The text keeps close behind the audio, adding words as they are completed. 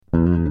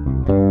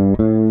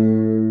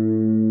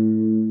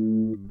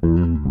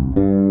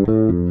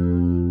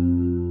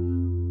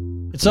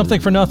It's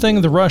Something for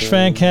Nothing, the Rush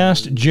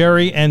Fancast.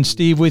 Jerry and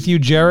Steve with you.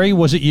 Jerry,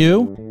 was it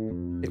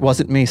you? It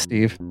wasn't me,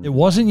 Steve. It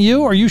wasn't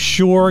you? Are you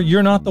sure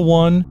you're not the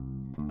one?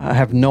 I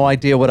have no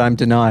idea what I'm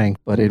denying,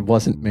 but it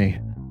wasn't me.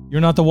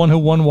 You're not the one who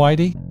won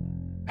Whitey?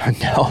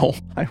 No,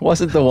 I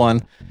wasn't the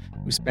one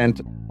who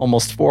spent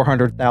almost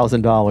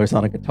 $400,000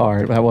 on a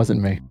guitar. That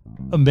wasn't me.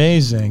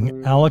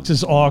 Amazing.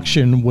 Alex's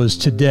auction was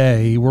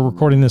today. We're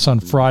recording this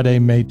on Friday,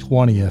 May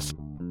 20th.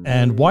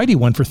 And Whitey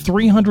went for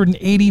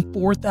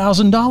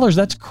 $384,000.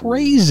 That's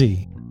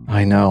crazy.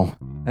 I know.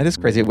 That is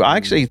crazy. I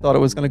actually thought it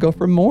was going to go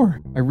for more.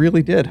 I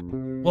really did.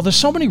 Well, there's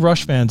so many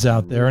Rush fans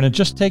out there, and it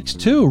just takes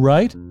two,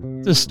 right?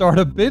 To start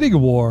a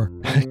bidding war.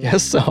 I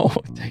guess so.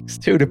 It takes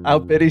two to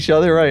outbid each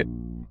other, right?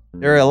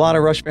 There are a lot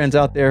of Rush fans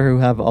out there who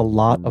have a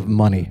lot of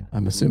money,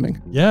 I'm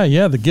assuming.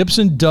 Yeah. The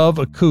Gibson Dove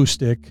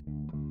Acoustic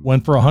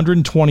went for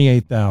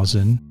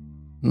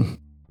 $128,000.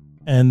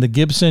 And the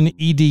Gibson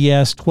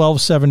EDS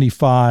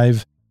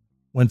 1275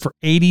 went for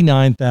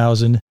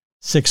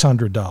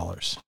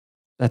 $89,600.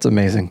 That's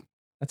amazing.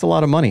 That's a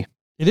lot of money.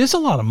 It is a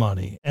lot of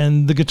money.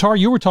 And the guitar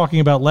you were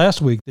talking about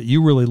last week that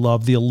you really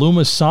love, the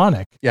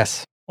Alumasonic,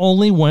 yes,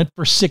 only went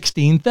for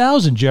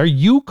 $16,000. Jerry,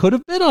 you could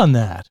have bid on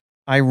that.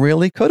 I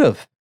really could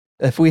have.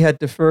 If we had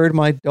deferred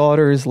my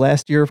daughter's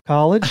last year of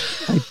college,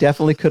 I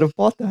definitely could have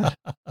bought that.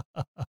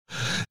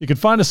 You can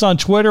find us on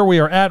Twitter. We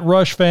are at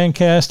Rush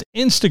Fancast.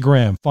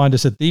 Instagram, find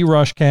us at The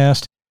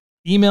Rushcast.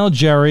 Email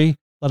Jerry.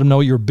 Let him know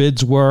what your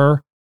bids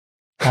were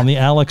on the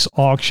Alex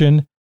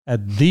auction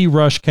at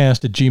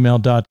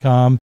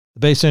therushcast@gmail.com. The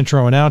bass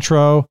intro and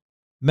outro,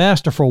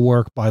 masterful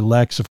work by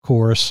Lex, of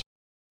course.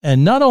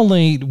 And not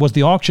only was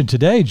the auction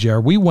today,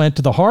 Jerry, we went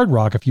to the Hard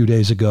Rock a few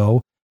days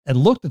ago and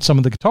looked at some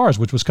of the guitars,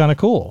 which was kind of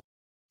cool.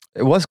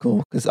 It was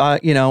cool because,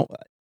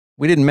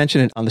 we didn't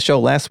mention it on the show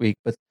last week,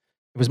 but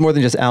it was more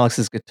than just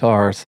Alex's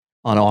guitars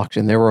on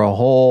auction. There were a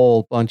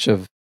whole bunch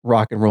of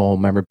rock and roll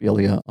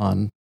memorabilia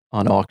on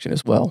auction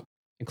as well,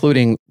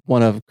 including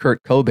one of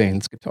Kurt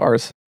Cobain's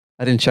guitars.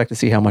 I didn't check to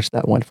see how much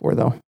that went for,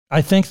 though.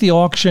 I think the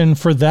auction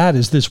for that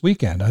is this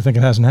weekend. I think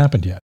it hasn't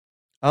happened yet.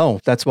 Oh,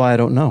 that's why I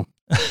don't know.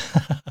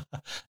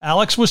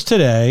 Alex was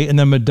today, and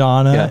then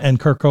Madonna and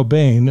Kurt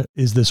Cobain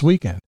is this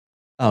weekend.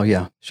 Oh,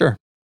 yeah, sure.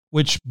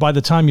 Which, by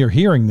the time you're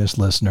hearing this,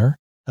 listener,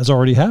 has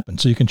already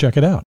happened, so you can check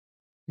it out.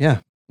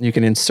 Yeah, you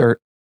can insert,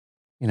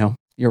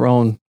 your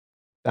own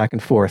back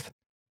and forth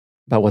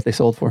about what they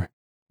sold for.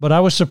 But I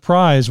was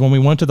surprised when we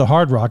went to the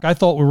Hard Rock. I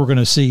thought we were going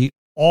to see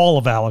all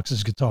of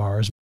Alex's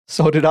guitars.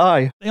 So did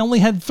I. They only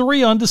had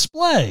 3 on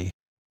display.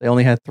 They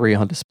only had 3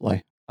 on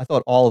display. I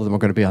thought all of them were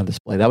going to be on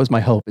display. That was my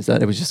hope, is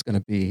that it was just going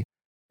to be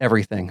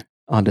everything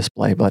on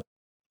display, but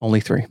only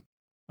 3.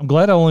 I'm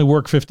glad I only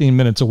work 15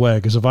 minutes away,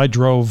 because if I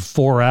drove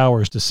 4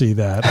 hours to see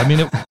that, I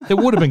mean, it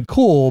would have been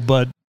cool,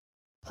 but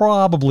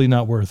probably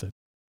not worth it.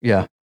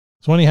 Yeah.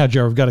 So anyhow,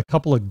 Jared, we've got a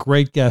couple of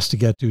great guests to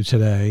get to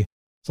today.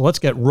 So let's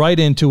get right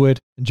into it.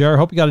 And Jared, I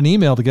hope you got an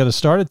email to get us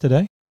started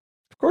today.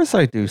 Of course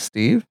I do,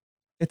 Steve.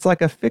 It's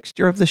like a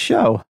fixture of the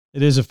show.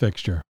 It is a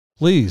fixture.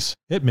 Please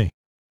hit me.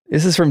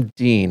 This is from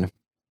Dean.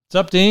 What's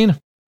up, Dean?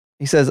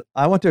 He says,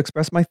 I want to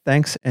express my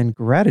thanks and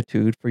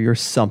gratitude for your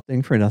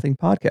Something for Nothing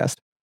podcast.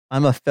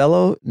 I'm a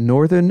fellow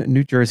Northern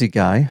New Jersey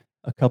guy,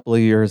 a couple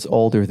of years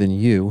older than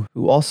you,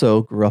 who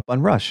also grew up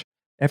on Rush.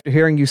 After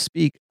hearing you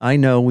speak, I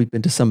know we've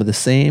been to some of the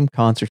same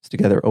concerts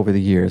together over the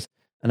years,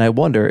 and I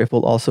wonder if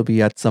we'll also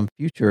be at some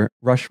future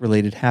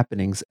Rush-related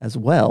happenings as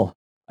well.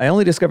 I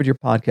only discovered your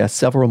podcast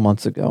several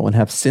months ago and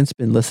have since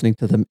been listening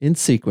to them in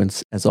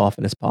sequence as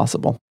often as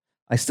possible.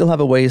 I still have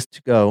a ways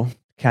to go to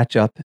catch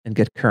up and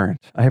get current.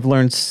 I have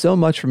learned so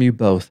much from you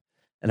both,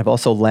 and have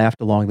also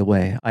laughed along the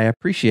way. I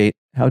appreciate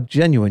how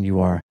genuine you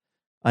are.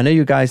 I know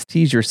you guys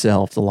tease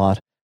yourselves a lot,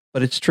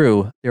 but it's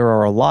true. There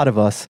are a lot of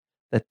us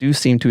that do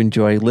seem to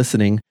enjoy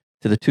listening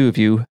to the two of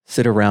you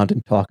sit around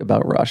and talk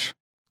about Rush.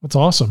 That's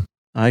awesome.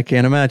 I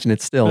can't imagine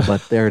it still,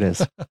 but there it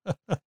is.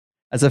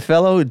 As a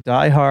fellow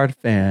diehard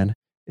fan,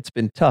 it's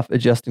been tough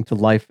adjusting to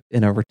life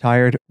in a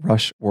retired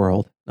Rush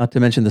world, not to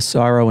mention the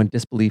sorrow and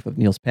disbelief of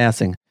Neil's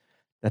passing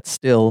that's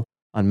still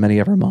on many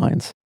of our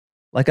minds.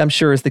 Like I'm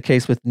sure is the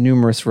case with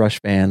numerous Rush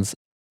fans,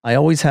 I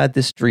always had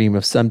this dream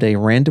of someday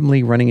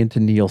randomly running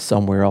into Neil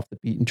somewhere off the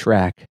beaten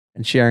track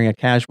and sharing a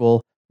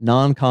casual,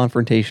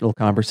 non-confrontational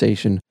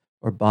conversation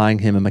or buying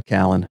him a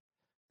Macallan.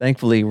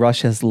 Thankfully,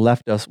 Rush has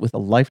left us with a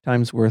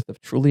lifetime's worth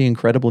of truly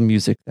incredible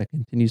music that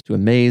continues to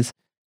amaze,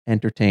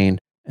 entertain,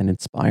 and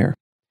inspire.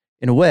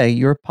 In a way,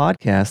 your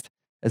podcast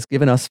has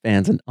given us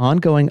fans an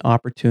ongoing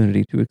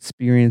opportunity to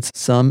experience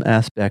some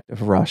aspect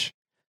of Rush,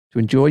 to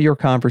enjoy your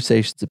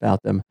conversations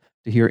about them,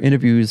 to hear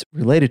interviews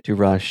related to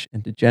Rush,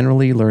 and to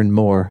generally learn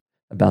more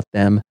about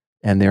them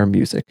and their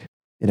music.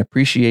 In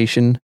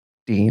appreciation,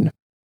 Dean.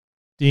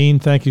 Dean,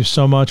 thank you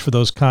so much for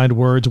those kind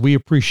words. We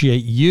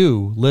appreciate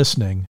you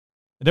listening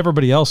and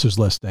everybody else who's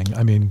listening.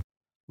 I mean,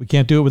 we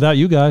can't do it without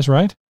you guys,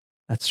 right?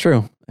 That's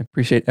true. I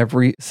appreciate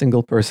every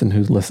single person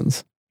who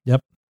listens.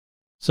 Yep.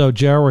 So,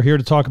 Jared, we're here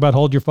to talk about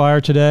Hold Your Fire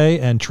today,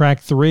 and track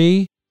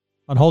 3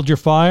 on Hold Your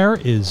Fire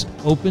is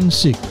Open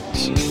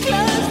Secrets.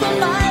 Close for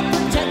my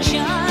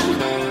protection.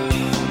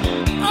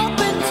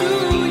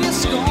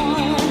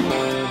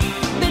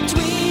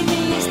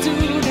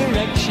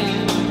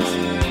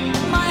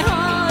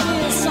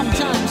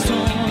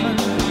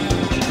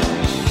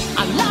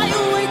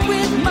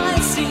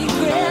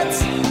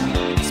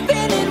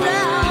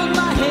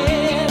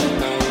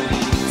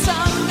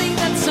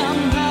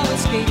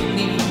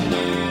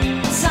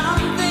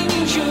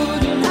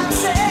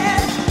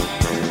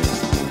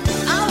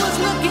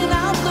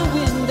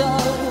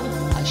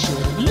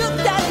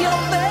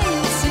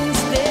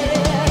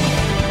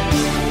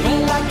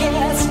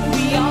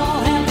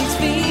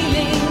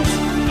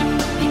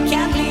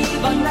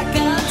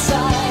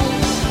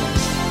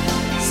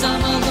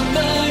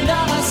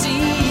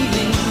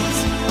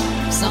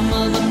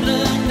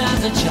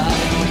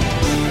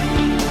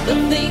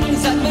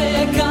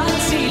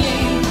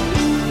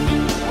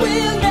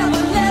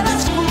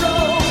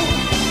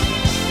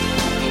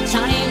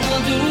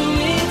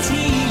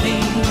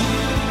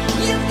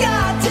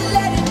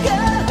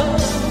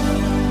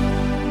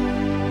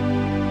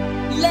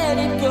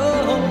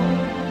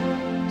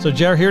 So,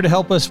 Jer, here to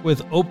help us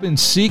with Open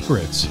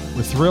Secrets.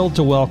 We're thrilled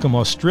to welcome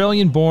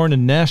Australian-born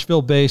and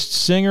Nashville-based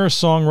singer,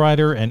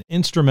 songwriter, and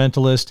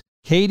instrumentalist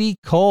Katie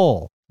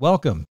Cole.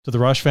 Welcome to the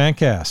Rush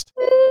Fancast.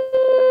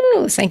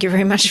 Ooh, thank you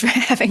very much for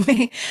having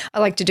me. I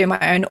like to do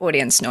my own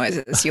audience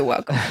noises. You're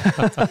welcome.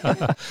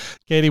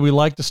 Katie, we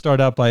like to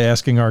start out by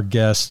asking our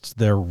guests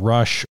their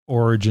Rush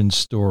origin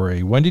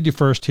story. When did you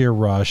first hear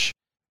Rush,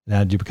 and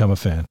how did you become a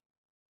fan?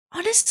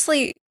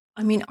 Honestly,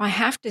 I mean, I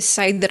have to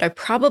say that I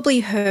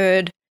probably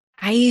heard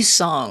a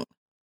song,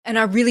 and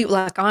I really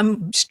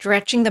I'm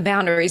stretching the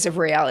boundaries of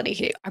reality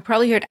here. I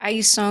probably heard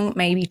a song,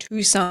 maybe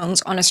two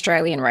songs on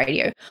Australian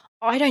radio.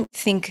 I don't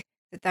think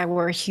that they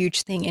were a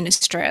huge thing in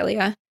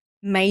Australia.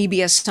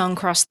 Maybe a song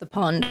crossed the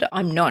pond.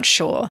 I'm not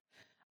sure.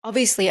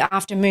 Obviously,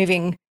 after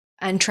moving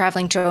and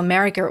traveling to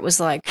America, it was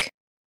like,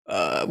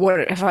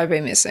 what have I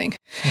been missing?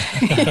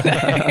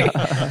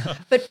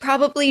 But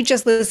probably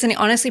just listening,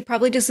 honestly,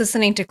 probably just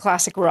listening to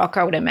classic rock,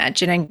 I would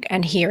imagine,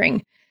 and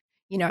hearing,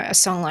 a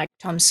song like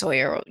Tom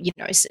Sawyer or,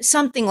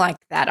 something like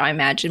that, I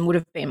imagine would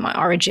have been my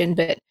origin.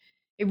 But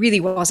it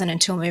really wasn't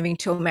until moving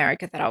to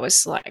America that I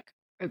was like,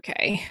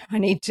 okay, I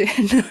need to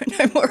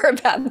know more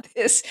about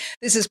this.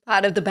 This is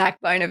part of the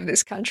backbone of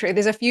this country.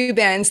 There's a few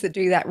bands that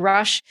do that.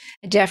 Rush,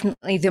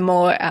 definitely the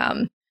more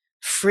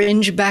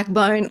fringe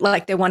backbone,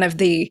 like they're one of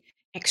the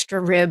extra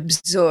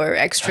ribs or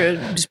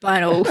extra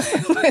spinal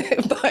bones.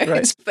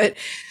 Right. But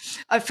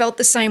I felt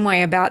the same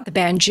way about the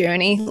band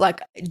Journey.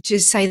 Like, to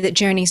say that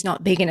Journey's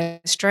not big in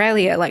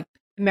Australia, like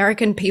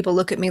American people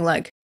look at me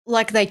like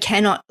they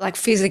cannot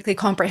physically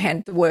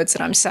comprehend the words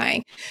that I'm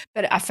saying.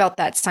 But I felt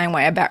that same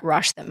way about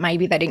Rush, that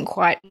maybe they didn't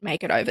quite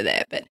make it over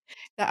there. But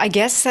I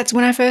guess that's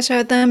when I first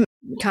heard them.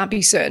 Can't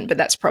be certain, but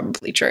that's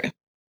probably true.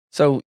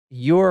 So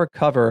your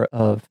cover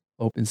of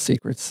Open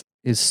Secrets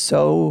is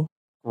so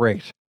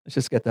great. Let's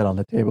just get that on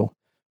the table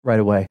right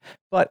away.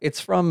 But it's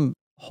from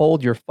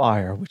Hold Your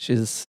Fire, which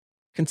is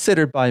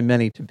considered by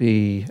many to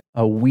be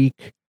a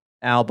weak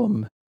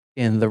album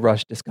in the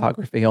Rush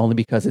discography, only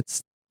because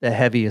it's the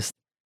heaviest,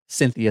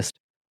 synthiest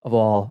of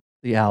all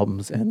the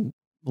albums, and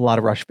a lot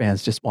of Rush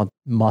fans just want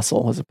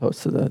muscle as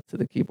opposed to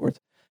the keyboards.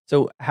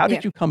 So how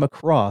did you come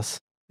across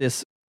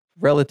this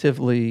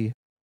relatively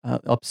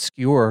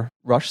obscure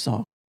Rush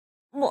song?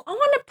 Well, I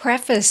want to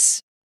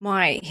preface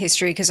my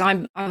history because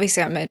I'm a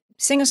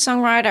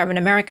singer-songwriter. I'm an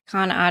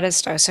Americana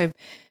artist. I also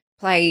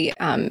play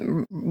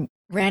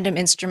random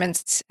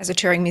instruments as a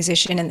touring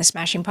musician in the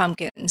Smashing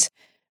Pumpkins.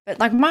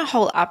 But my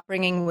whole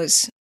upbringing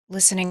was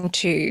listening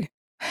to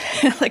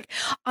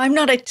I'm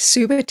not a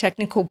super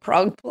technical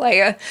prog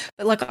player,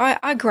 but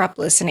I grew up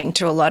listening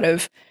to a lot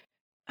of,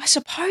 I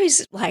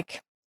suppose,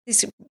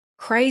 this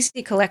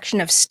crazy collection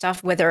of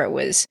stuff, whether it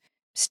was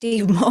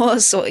Steve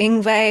Morse or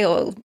Yngwie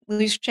or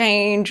Loose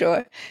Change,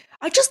 or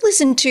I just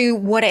listened to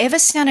whatever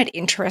sounded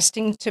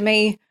interesting to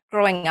me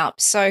growing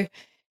up. So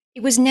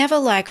it was never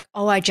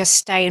I just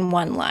stay in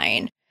one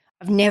lane.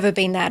 I've never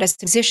been that as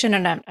a musician,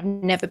 and I've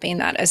never been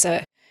that as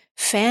a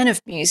fan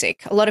of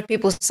music. A lot of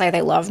people say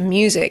they love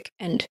music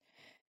and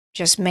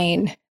just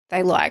mean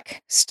they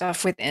like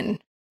stuff within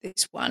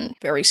this one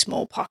very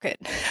small pocket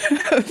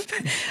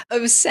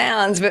of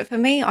sounds. But for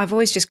me, I've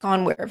always just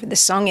gone wherever the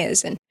song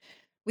is. And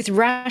with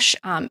Rush,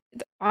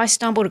 I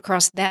stumbled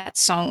across that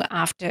song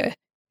after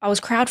I was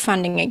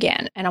crowdfunding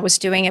again, and I was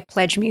doing a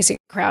Pledge Music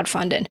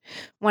crowdfunding.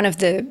 One of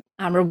the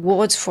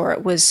rewards for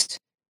it was,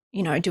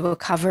 do a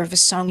cover of a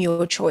song,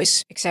 your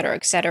choice, et cetera,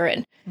 et cetera.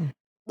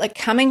 And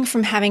coming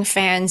from having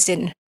fans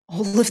in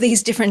all of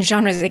these different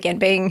genres, again,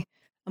 being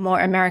a more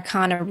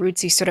Americana,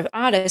 rootsy sort of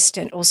artist,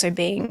 and also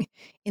being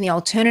in the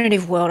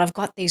alternative world, I've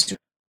got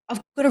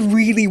a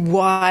really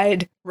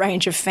wide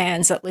range of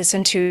fans that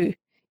listen to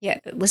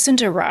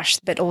Rush,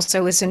 but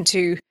also listen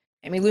to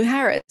Emmylou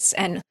Harris.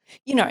 And,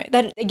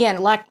 that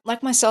again,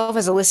 like myself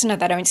as a listener,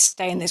 they don't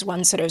stay in this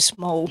one sort of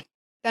small,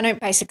 they don't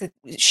basically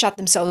shut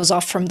themselves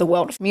off from the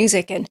world of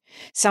music. And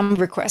some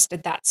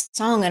requested that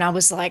song, and I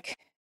was like,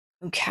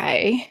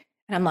 okay.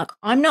 And I'm like,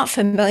 I'm not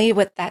familiar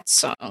with that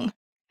song.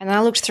 And then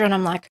I looked through and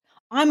I'm like,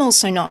 I'm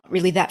also not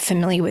really that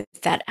familiar with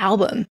that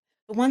album.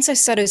 But once I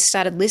sort of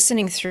started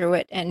listening through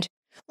it, and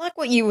like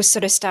what you were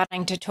sort of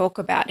starting to talk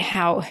about,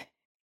 how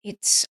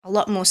it's a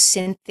lot more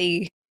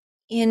synthy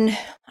I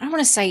don't want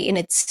to say in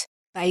its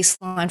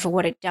baseline for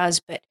what it does,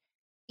 but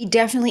it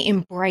definitely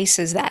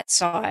embraces that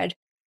side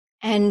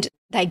and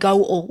they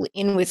go all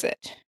in with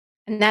it.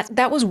 And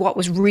that was what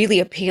was really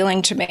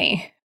appealing to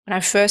me. When I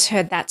first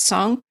heard that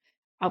song,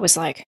 I was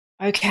like,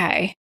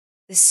 okay,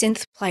 the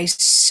synth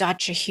plays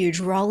such a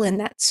huge role in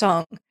that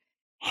song.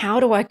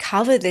 How do I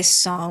cover this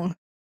song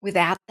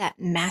without that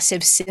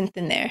massive synth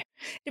in there?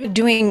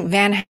 Doing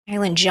Van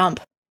Halen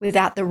Jump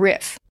without the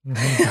riff.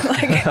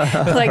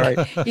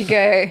 Right. You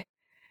go,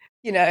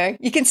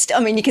 you can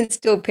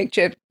still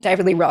picture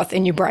David Lee Roth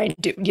in your brain,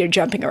 you're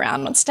jumping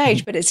around on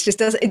stage, but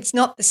it's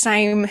not the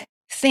same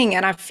thing.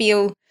 And I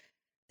feel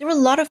there were a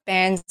lot of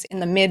bands in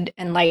the mid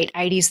and late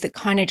 80s that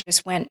kind of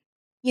just went,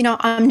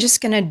 I'm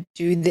just going to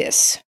do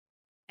this.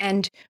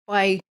 And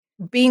by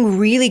being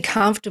really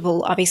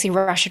comfortable. Obviously,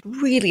 Rush had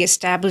really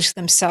established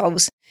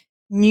themselves,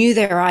 knew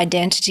their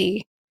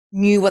identity,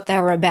 knew what they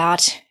were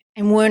about,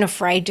 and weren't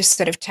afraid to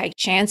sort of take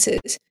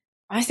chances.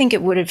 I think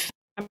it would have,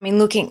 I mean,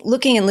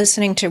 looking and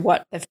listening to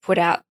what they've put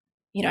out,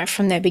 you know,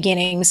 from their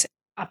beginnings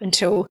up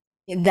until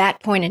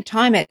that point in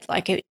time,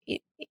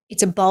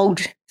 it's a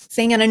bold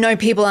thing. And I know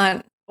people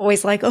aren't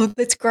always like, oh,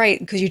 that's great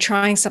because you're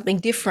trying something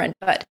different.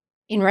 But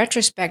in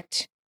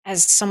retrospect,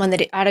 as someone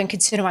that I don't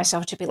consider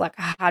myself to be like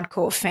a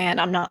hardcore fan,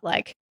 I'm not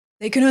like,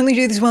 they can only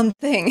do this one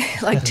thing.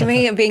 Like to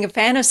me, being a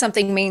fan of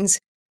something means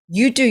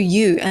you do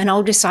you, and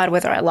I'll decide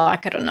whether I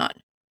like it or not.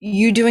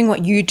 You doing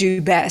what you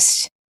do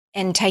best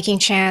and taking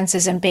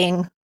chances and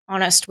being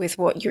honest with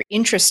what you're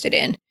interested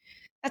in.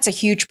 That's a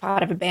huge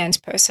part of a band's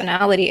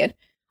personality. And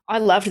I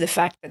loved the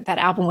fact that that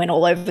album went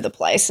all over the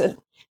place. And,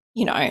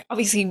 you know,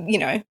 obviously, you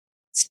know,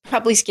 it's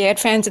probably scared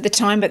fans at the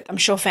time, but I'm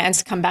sure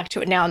fans come back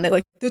to it now and they're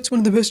like, that's one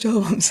of the best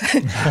albums.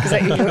 Because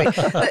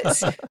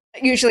that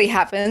usually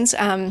happens.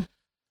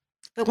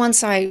 But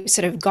once I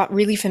sort of got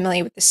really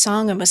familiar with the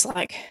song and was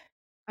like,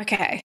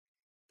 okay,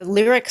 the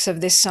lyrics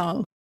of this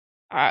song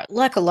are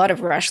like a lot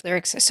of Rush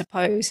lyrics, I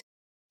suppose.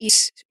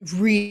 It's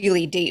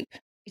really deep.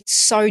 It's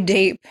so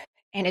deep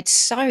and it's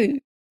so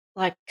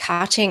like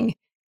cutting.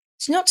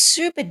 It's not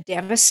super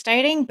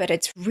devastating, but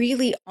it's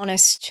really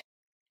honest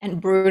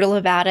and brutal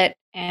about it.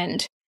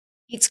 And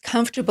it's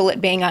comfortable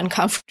at being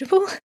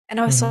uncomfortable. And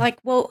I was like,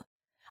 well,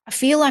 I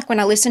feel like when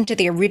I listen to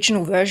the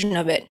original version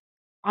of it,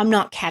 I'm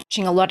not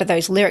catching a lot of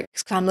those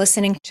lyrics because I'm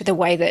listening to the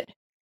way that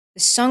the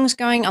song's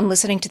going. I'm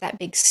listening to that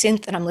big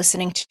synth and I'm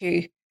listening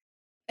to,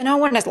 and I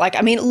want to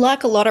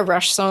like a lot of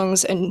Rush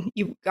songs, and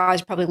you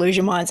guys probably lose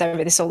your minds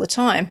over this all the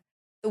time.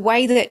 The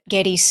way that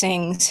Geddy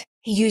sings,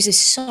 he uses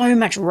so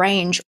much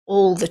range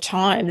all the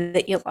time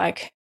that you're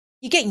like,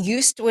 you get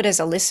used to it as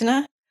a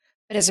listener,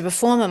 but as a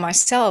performer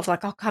myself,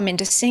 like I'll come in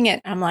to sing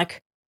it and I'm like,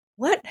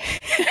 what?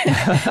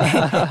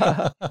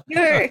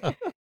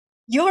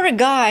 You're a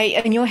guy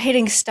and you're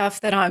hitting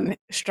stuff that I'm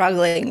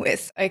struggling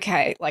with.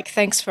 Okay, like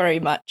thanks very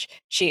much.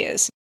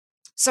 Cheers.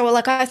 So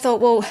like I thought,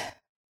 well,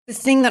 the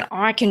thing that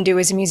I can do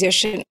as a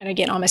musician, and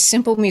again, I'm a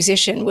simple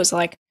musician, was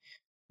like,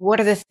 what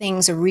are the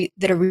things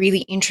that are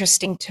really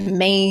interesting to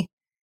me?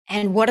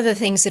 And what are the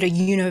things that are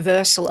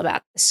universal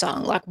about the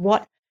song? Like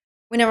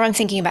whenever I'm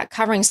thinking about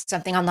covering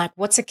something, I'm like,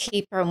 what's a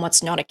keeper and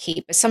what's not a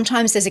keeper?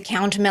 Sometimes there's a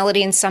counter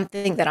melody in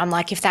something that I'm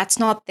like, if that's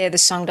not there, the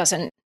song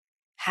doesn't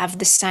have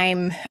the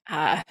same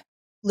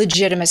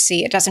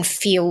legitimacy. It doesn't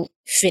feel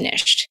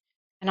finished.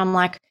 And I'm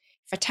like,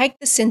 if I take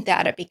the synth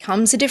out, it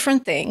becomes a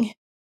different thing,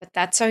 but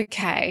that's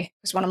okay.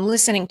 Because what I'm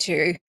listening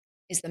to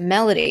is the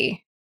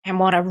melody, and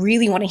what I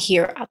really want to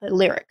hear are the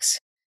lyrics.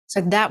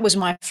 So that was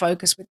my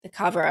focus with the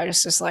cover. I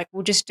just was like,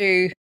 we'll just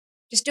do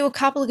a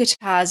couple of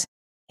guitars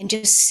and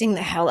just sing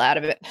the hell out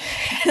of it.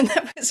 And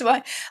that was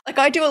why, like,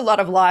 I do a lot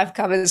of live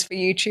covers for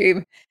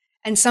YouTube,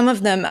 and some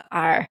of them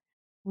are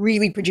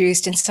really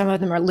produced and some of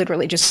them are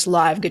literally just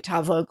live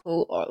guitar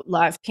vocal or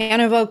live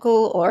piano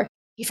vocal. Or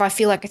if I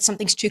feel like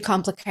something's too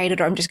complicated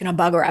or I'm just going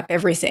to bugger up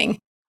everything,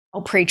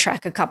 I'll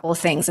pre-track a couple of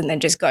things and then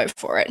just go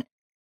for it.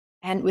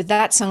 And with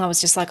that song, I was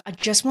just like, I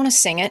just want to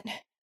sing it.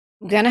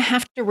 I'm going to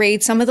have to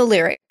read some of the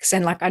lyrics.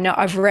 And like, I know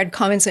I've read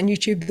comments on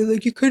YouTube, they're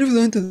like, you could have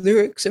learned the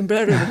lyrics and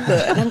blah, blah, blah.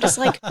 And I'm just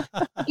like,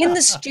 in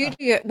the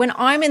studio, when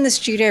I'm in the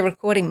studio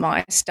recording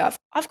my stuff,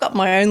 I've got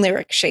my own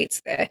lyric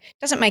sheets there. It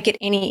doesn't make it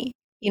any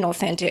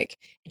inauthentic.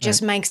 It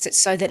just makes it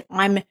so that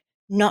I'm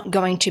not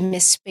going to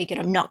misspeak it.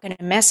 I'm not going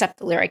to mess up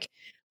the lyric.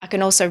 I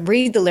can also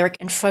read the lyric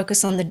and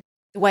focus on the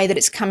way that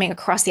it's coming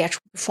across the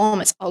actual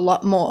performance a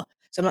lot more.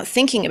 So I'm not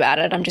thinking about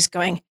it. I'm just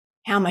going,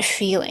 how am I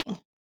feeling?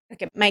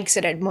 Like it makes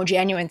it a more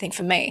genuine thing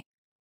for me.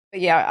 But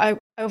yeah,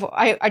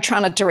 I try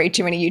not to read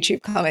too many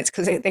YouTube comments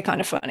because they're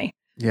kind of funny.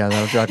 Yeah,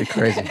 that'll drive you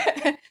crazy.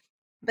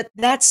 But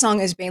that song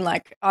has been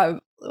like a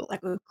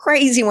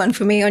crazy one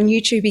for me on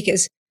YouTube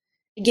because,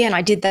 again,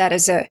 I did that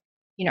as a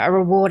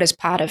reward as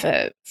part of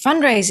a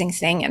fundraising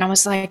thing. And I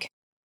was like,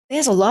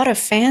 there's a lot of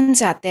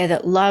fans out there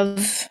that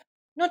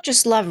not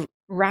just love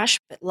Rush,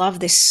 but love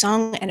this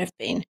song and have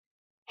been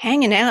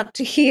hanging out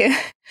to hear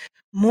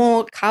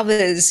more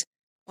covers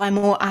by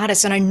more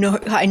artists. And I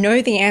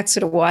know the answer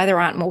to why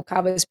there aren't more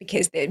covers,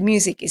 because their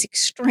music is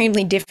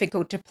extremely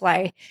difficult to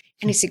play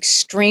and it's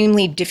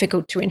extremely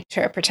difficult to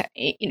interpret,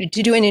 to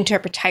do an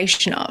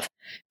interpretation of,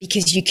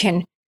 because you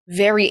can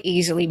very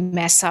easily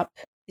mess up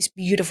this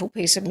beautiful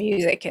piece of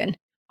music. And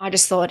I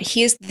just thought,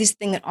 here's this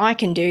thing that I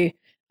can do.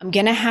 I'm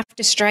going to have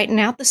to straighten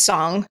out the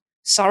song.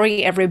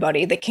 Sorry,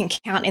 everybody that can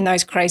count in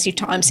those crazy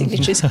time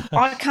signatures.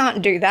 I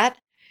can't do that.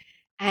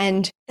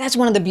 And that's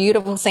one of the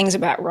beautiful things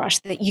about Rush,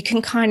 that you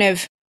can kind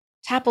of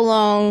tap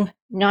along,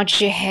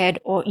 nudge your head,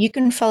 or you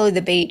can follow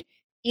the beat,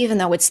 even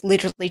though it's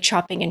literally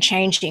chopping and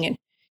changing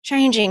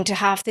to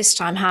half this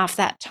time, half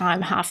that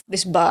time, half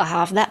this bar,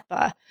 half that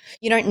bar.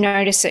 You don't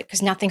notice it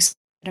because nothing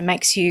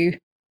makes you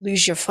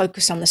lose your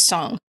focus on the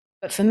song.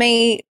 But for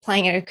me,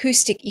 playing an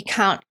acoustic, you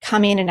can't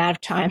come in and out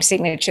of time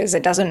signatures.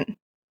 It doesn't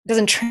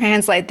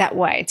translate that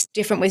way. It's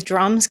different with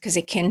drums because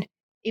it can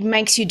it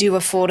makes you do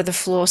a four to the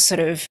floor sort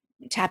of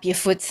tap your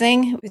foot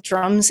thing with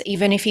drums,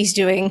 even if he's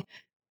doing,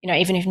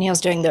 even if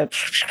Neil's doing the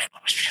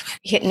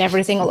hitting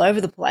everything all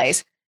over the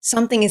place,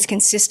 something is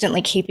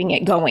consistently keeping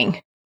it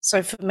going.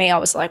 So for me, I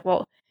was like,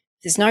 well,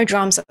 there's no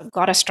drums, I've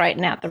got to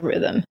straighten out the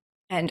rhythm.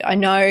 And I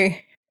know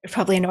it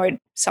probably annoyed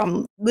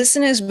some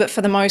listeners, but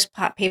for the most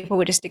part, people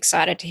were just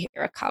excited to hear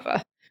a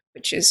cover,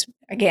 which is,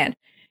 again,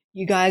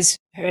 you guys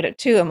heard it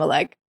too and were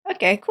like,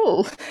 okay,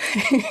 cool.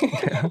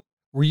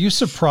 Were you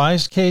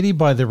surprised, Katie,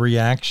 by the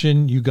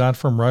reaction you got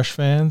from Rush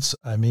fans?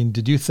 I mean,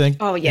 did you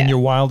think in your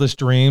wildest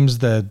dreams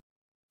that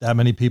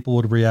many people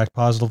would react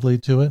positively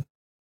to it?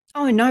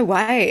 Oh, no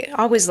way.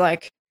 I was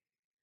like,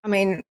 I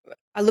mean,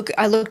 I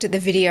looked at the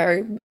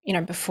video,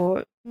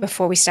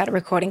 before we started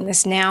recording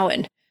this now,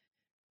 and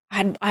I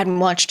hadn't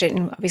watched it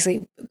in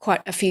obviously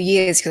quite a few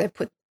years because I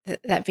put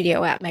that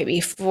video out maybe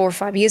 4 or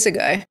 5 years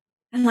ago.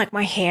 And like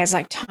my hair's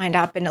like tied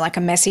up into like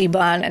a messy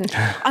bun, and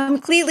I'm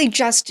clearly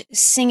just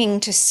singing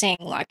to sing.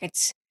 Like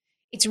it's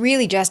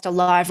really just a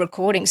live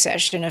recording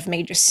session of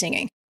me just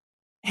singing.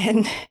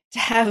 And to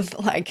have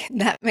like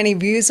that many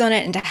views on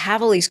it and to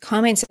have all these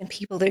comments and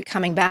people that are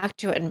coming back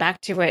to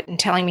it and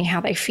telling me how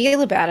they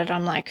feel about it,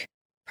 I'm like,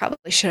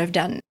 probably should have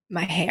done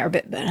my hair a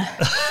bit better.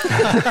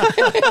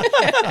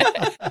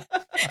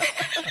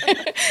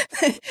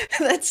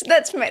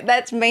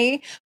 that's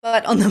me.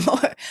 But on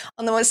the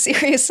more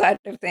serious side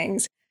of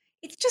things,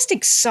 it's just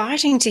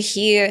exciting to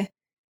hear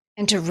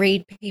and to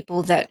read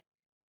people that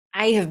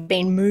have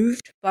been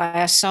moved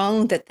by a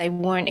song that they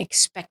weren't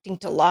expecting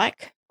to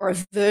like, or a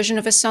version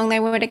of a song they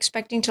weren't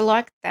expecting to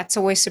like. That's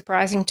always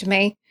surprising to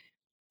me.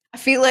 I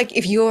feel like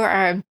if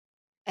you're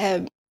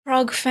a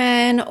prog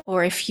fan,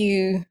 or if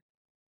you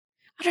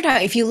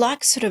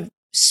like sort of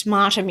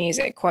smarter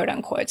music, quote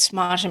unquote,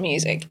 smarter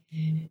music,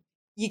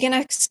 you're going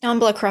to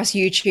stumble across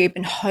YouTube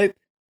and hope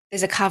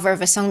there's a cover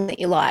of a song that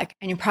you like,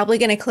 and you're probably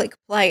going to click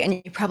play and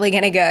you're probably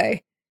going to go,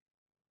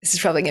 this is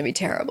probably going to be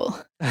terrible.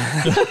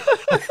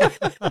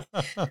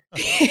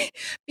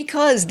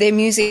 Because their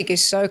music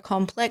is so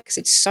complex,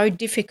 it's so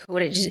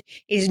difficult, it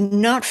is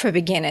not for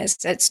beginners,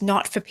 it's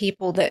not for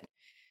people that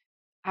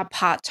are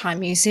part-time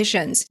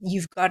musicians.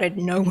 You've got to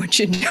know what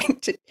you're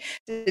doing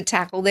to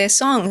tackle their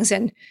songs.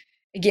 And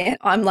again,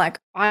 I'm like,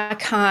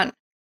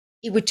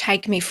 it would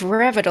take me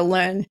forever to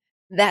learn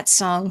that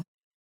song,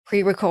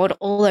 pre-record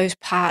all those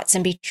parts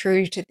and be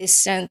true to this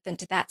synth and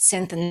to that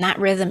synth and that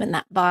rhythm and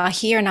that bar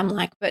here. And I'm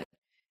like, but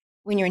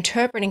when you're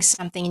interpreting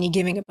something and you're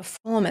giving a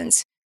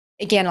performance,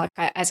 again, like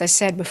as I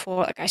said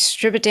before, like I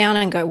strip it down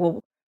and go,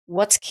 well,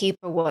 what's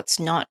keeper, what's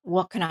not?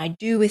 What can I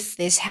do with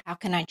this? How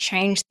can I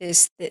change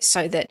this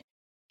so that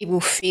it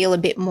will feel a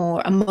bit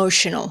more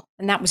emotional?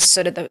 And that was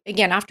sort of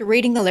again, after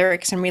reading the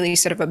lyrics and really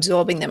sort of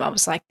absorbing them, I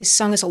was like, this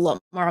song is a lot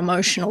more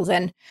emotional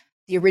than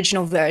the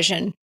original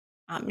version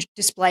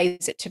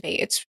displays it to be.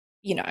 It's,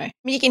 I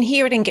mean, you can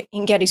hear it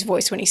in Geddy's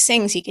voice when he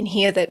sings. You can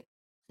hear that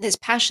there's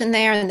passion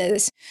there and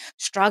there's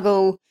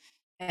struggle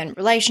and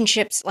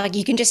relationships. Like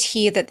you can just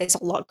hear that there's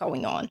a lot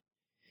going on,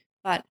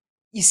 but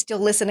you're still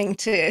listening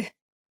to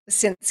the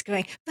synths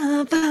going,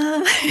 bah,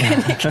 bah,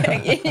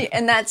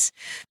 and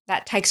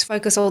that takes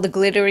focus. All the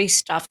glittery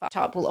stuff up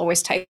top will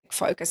always take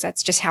focus.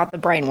 That's just how the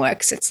brain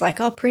works. It's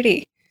like, oh,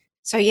 pretty.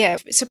 So yeah,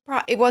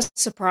 it was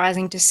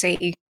surprising to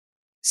see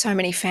so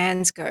many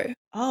fans go,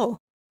 oh,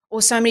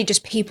 or so many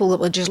just people that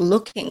were just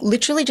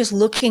literally just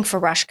looking for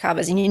Rush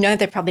covers. And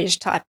they probably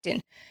just typed in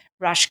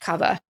Rush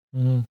cover,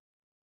 and,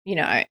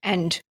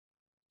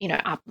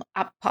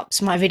 up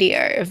pops my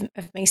video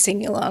of me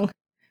singing along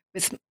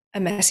with a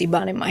messy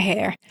bun in my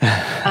hair.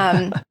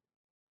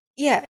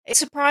 Yeah, it's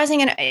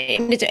surprising. And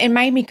it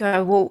made me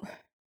go, well,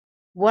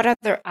 what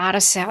other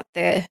artists out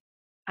there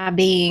are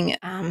being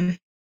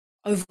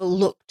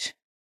overlooked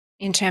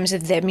in terms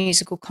of their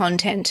musical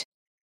content?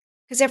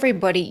 Because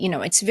everybody,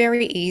 it's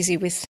very easy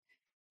with,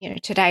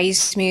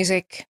 today's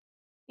music,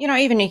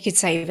 even you could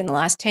say even the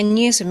last 10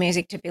 years of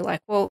music to be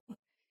like, well,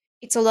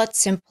 it's a lot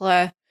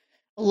simpler.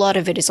 A lot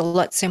of it is a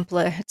lot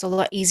simpler. It's a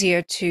lot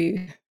easier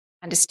to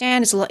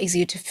understand. It's a lot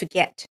easier to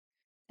forget.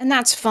 And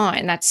that's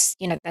fine. That's,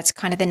 that's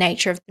kind of the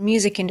nature of the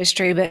music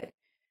industry. But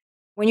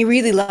when you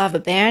really love a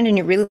band and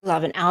you really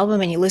love an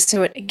album and you listen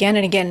to it again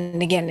and again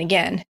and again and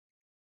again,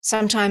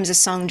 sometimes a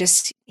song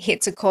just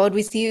hits a chord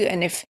with you.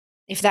 And if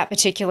that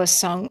particular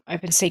song,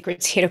 Open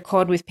Secrets, hit a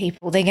chord with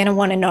people, they're going to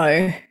want to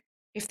know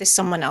if there's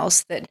someone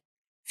else that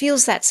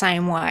feels that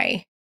same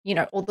way,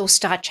 or they'll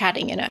start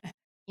chatting in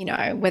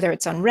whether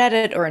it's on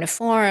Reddit or in a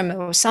forum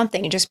or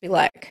something, and just be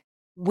like,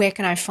 where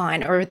can I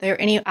find, or are there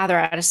any other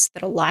artists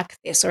that are like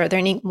this, or are there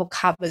any more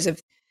covers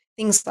of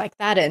things like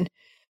that? And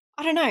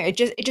I don't know, it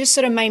just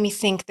sort of made me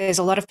think there's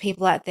a lot of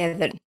people out there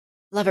that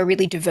love a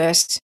really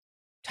diverse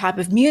type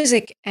of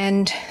music,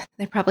 and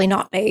they're probably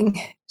not being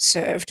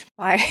served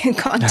by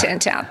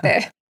content out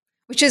there,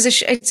 which is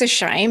it's a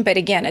shame. But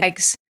again, it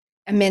takes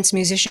immense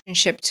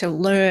musicianship to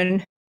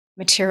learn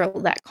material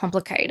that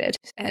complicated,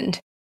 and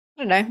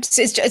I don't know,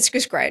 it's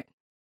just great.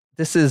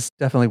 This is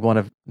definitely one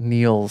of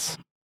Neil's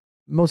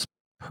most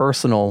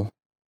personal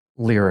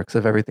lyrics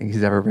of everything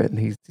he's ever written.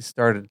 He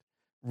started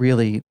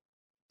really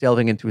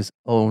delving into his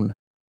own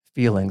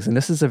feelings, and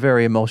this is a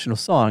very emotional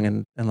song.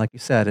 And like you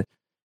said,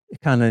 you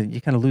kind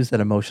of lose that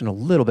emotion a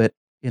little bit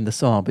in the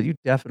song, but you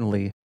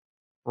definitely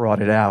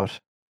brought it out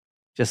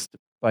just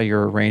by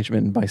your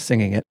arrangement and by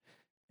singing it.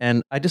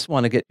 And I just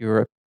want to get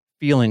your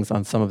feelings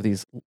on some of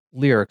these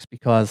lyrics,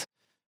 because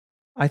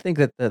I think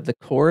that the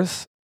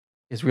chorus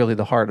is really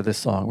the heart of this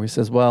song, where he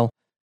says, well,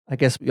 I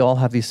guess we all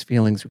have these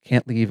feelings we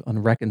can't leave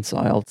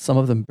unreconciled. Some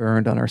of them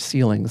burned on our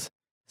ceilings.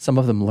 Some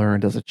of them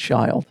learned as a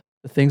child.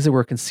 The things that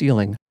we're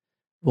concealing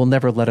will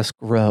never let us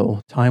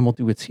grow. Time will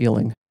do its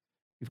healing.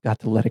 We've got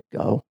to let it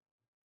go.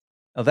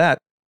 Now that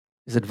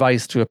is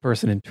advice to a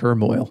person in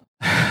turmoil.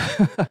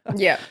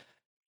 Yeah.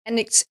 And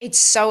it's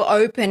so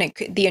open.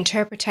 The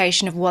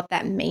interpretation of what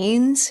that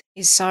means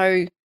is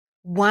so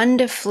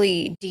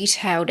wonderfully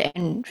detailed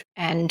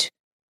and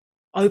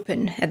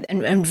open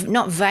and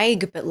not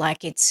vague, but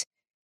like it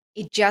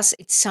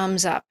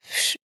sums up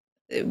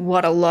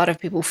what a lot of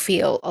people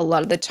feel a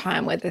lot of the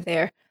time, whether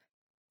they're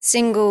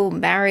single,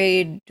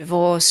 married,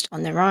 divorced,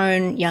 on their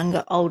own,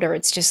 younger, older.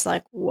 It's just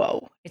like,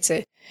 whoa, it's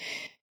a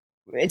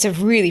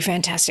really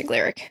fantastic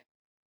lyric.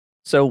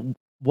 So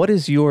what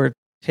is your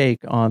take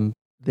on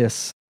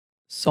this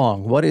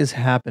song? What is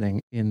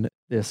happening in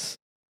this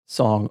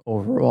song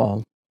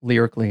overall,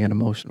 lyrically and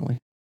emotionally?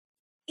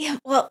 Yeah,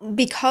 well,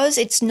 because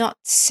it's not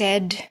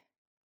said,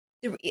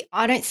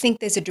 I don't think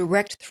there's a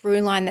direct through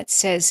line that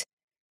says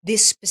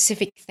this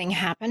specific thing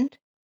happened.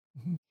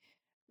 Mhm.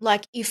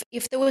 Like if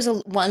there was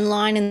one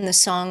line in the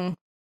song,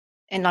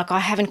 and like I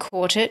haven't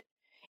caught it,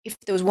 if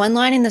there was one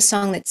line in the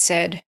song that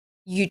said,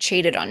 you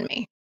cheated on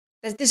me.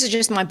 This is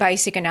just my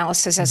basic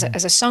analysis as a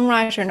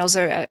songwriter, and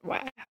also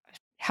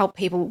help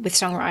people with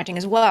songwriting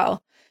as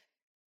well.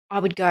 I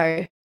would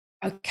go,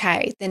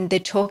 okay, then they're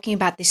talking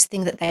about this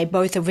thing that they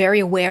both are very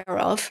aware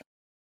of,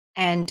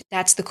 and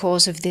that's the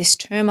cause of this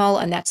turmoil,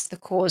 and that's the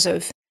cause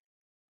of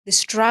the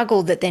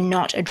struggle that they're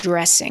not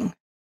addressing.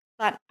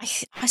 But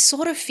I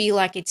sort of feel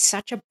like it's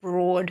such a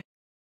broad,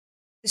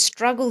 the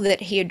struggle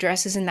that he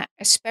addresses in that,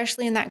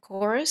 especially in that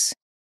chorus,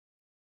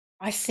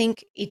 I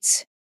think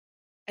it's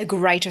a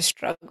greater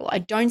struggle. I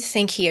don't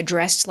think he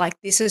addressed like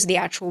this is the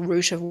actual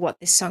root of what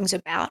this song's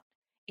about.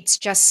 It's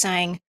just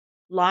saying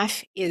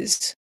life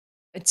is,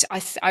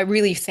 I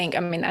really think,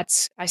 I mean,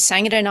 I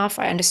sang it enough,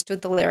 I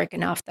understood the lyric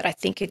enough that I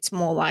think it's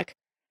more like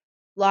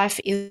life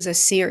is a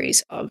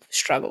series of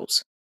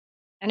struggles.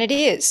 And it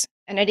is.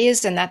 And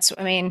that's,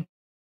 I mean,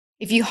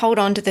 if you hold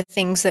on to the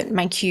things that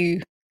make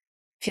you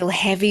feel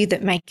heavy,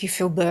 that make you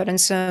feel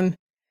burdensome,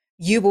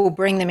 you will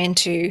bring them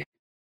into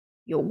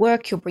your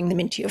work, you'll bring them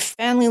into your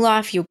family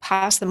life, you'll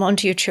pass them on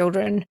to your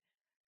children.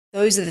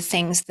 Those are the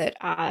things that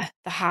are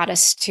the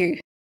hardest to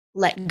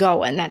let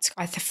go. And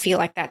I feel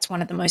like that's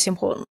one of the most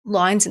important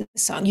lines in the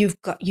song. You've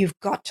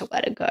got to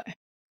let it go.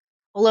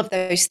 All of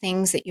those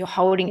things that you're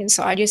holding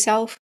inside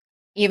yourself,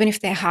 even if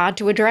they're hard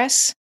to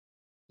address,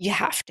 you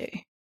have to.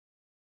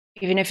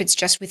 Even if it's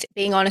just with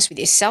being honest with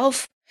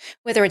yourself,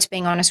 whether it's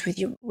being honest with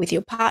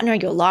your partner,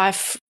 your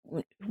life,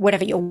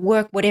 whatever, your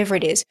work, whatever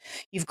it is,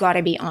 you've got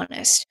to be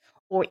honest,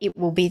 or it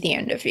will be the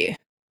end of you.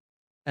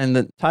 And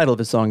the title of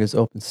the song is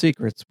Open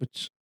Secrets,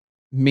 which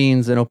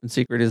means an open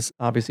secret is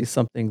obviously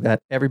something that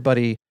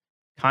everybody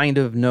kind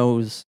of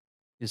knows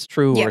is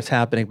true or is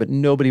happening, but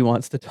nobody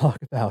wants to talk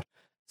about.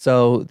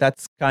 So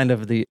that's kind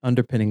of the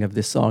underpinning of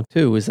this song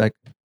too, is like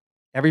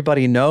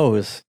everybody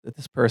knows that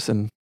this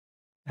person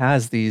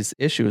has these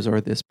issues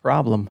or this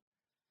problem.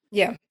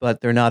 Yeah.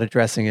 But they're not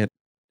addressing it.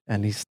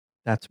 And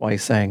that's why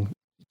he's saying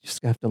you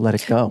just have to let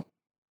it go.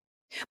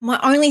 My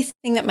only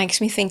thing that makes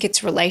me think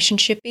it's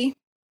relationshipy,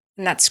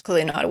 and that's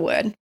clearly not a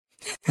word.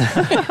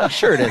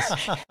 Sure it is.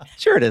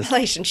 Sure it is.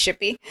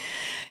 Relationshipy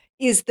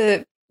is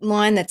the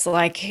line that's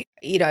like,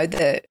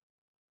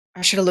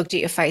 I should have looked at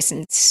your face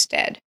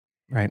instead.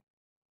 Right.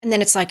 And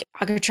then it's like,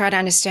 I could try to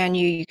understand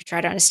you. You could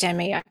try to understand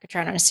me. I could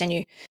try to understand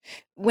you.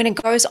 When it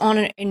goes on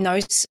in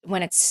those,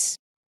 when it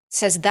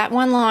says that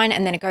one line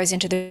and then it goes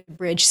into the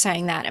bridge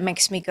saying that, it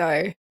makes me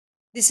go,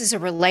 this is a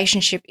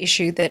relationship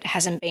issue that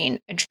hasn't been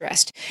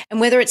addressed. And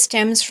whether it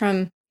stems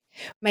from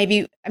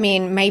maybe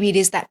it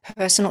is that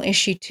personal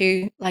issue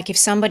too. Like if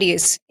somebody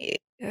is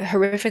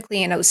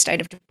horrifically in a state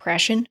of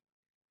depression,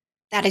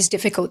 that is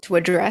difficult to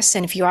address.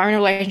 And if you are in a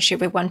relationship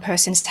where one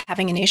person's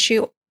having an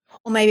issue,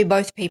 or maybe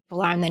both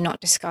people are and they're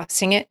not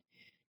discussing it,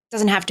 it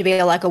doesn't have to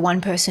be like a one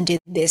person did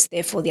this,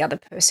 therefore the other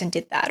person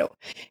did that. Or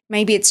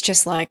maybe it's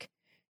just like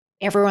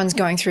everyone's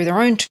going through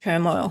their own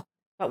turmoil,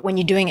 but when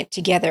you're doing it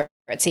together,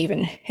 it's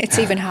even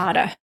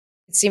harder.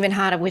 It's even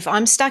harder if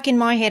I'm stuck in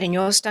my head and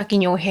you're stuck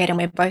in your head and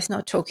we're both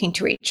not talking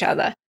to each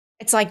other.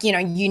 It's like,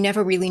 you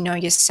never really know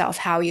yourself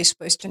how you're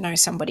supposed to know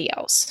somebody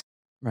else.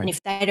 Right. And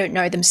if they don't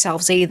know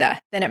themselves either,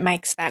 then it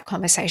makes that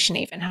conversation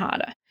even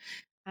harder.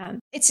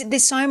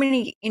 There's so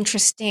many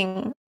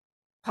interesting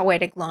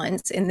poetic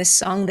lines in this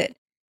song that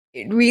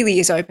it really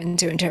is open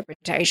to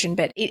interpretation,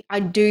 but I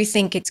do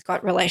think it's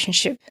got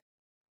relationship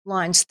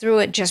lines through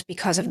it just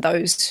because of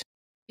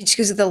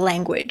the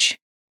language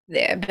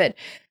there. But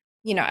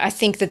I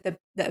think that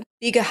the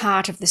bigger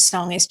heart of the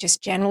song is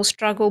just general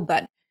struggle,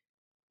 but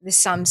there's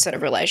some sort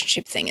of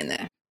relationship thing in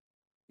there.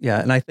 Yeah,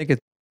 and I think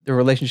the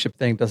relationship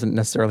thing doesn't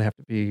necessarily have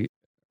to be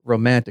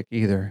romantic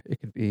either. It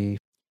could be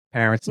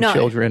parents and No.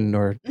 children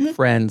or Mhm.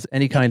 friends,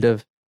 any kind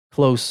of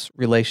close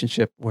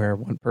relationship where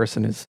one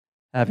person is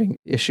having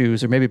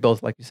issues, or maybe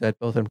both, like you said,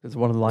 both of them, because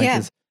one of the lines Yeah.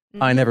 is,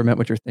 I Mhm. never meant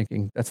what you're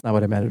thinking. That's not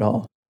what I meant at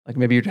all. Like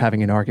maybe you're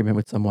having an argument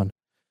with someone.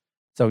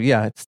 So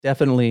yeah, it's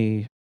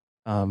definitely,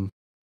 um,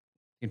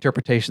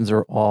 interpretations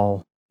are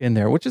all in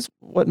there, which is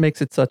what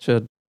makes it such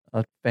a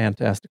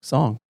fantastic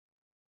song.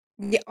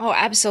 Yeah, oh,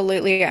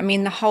 absolutely. I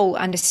mean, the whole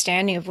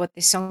understanding of what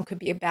this song could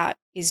be about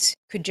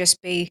could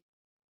just be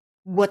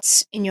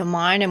what's in your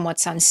mind and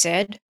what's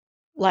unsaid.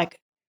 Like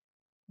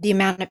the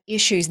amount of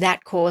issues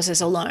that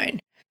causes alone.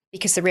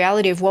 Because the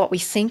reality of what we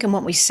think and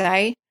what we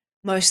say,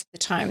 most of the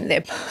time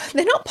they're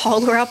not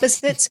polar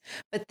opposites,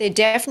 but they're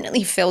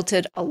definitely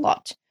filtered a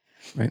lot.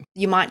 Right.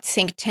 You might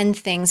think 10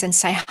 things and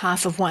say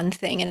half of one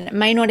thing, and it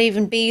may not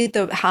even be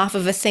the half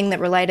of a thing that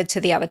related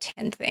to the other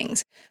 10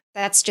 things.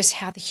 That's just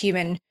how the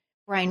human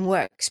brain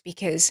works,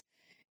 because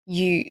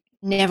you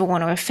never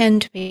want to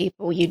offend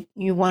people. You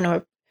want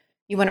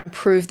to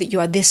prove that you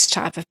are this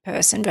type of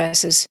person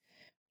versus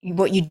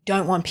what you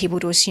don't want people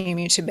to assume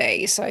you to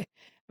be. So, I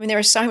mean, there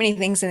are so many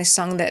things in this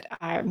song that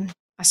are,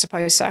 I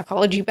suppose,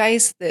 psychology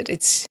based. That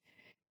it's,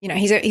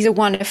 he's a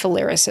wonderful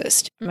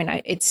lyricist. I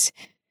mean,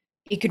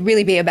 it could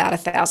really be about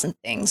 1,000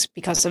 things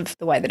because of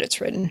the way that it's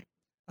written.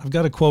 I've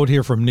got a quote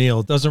here from Neil.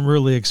 It doesn't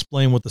really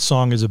explain what the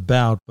song is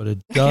about, but it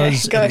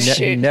does. Go He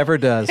shoot. never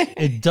does.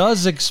 It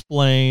does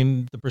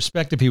explain the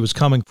perspective he was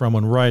coming from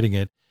when writing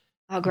it.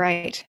 Oh,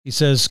 great. He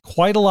says,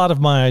 quite a lot of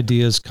my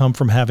ideas come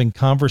from having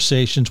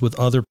conversations with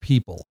other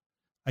people.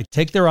 I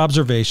take their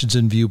observations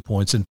and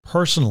viewpoints and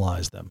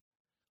personalize them.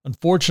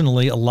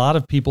 Unfortunately, a lot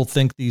of people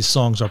think these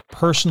songs are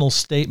personal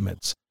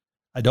statements.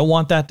 I don't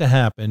want that to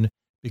happen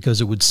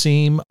because it would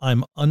seem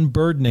I'm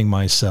unburdening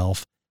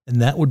myself,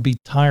 and that would be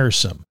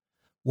tiresome.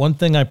 One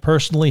thing I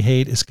personally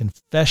hate is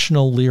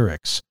confessional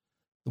lyrics,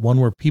 the one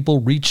where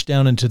people reach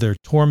down into their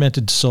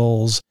tormented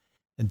souls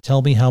and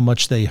tell me how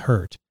much they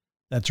hurt.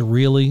 That's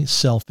really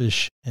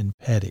selfish and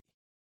petty.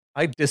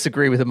 I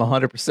disagree with him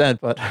 100%,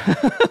 but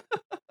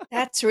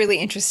That's really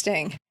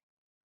interesting.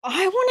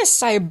 I want to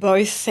say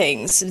both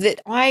things.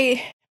 That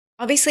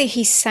obviously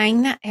he's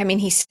saying that. I mean,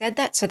 he said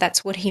that, so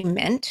that's what he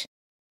meant.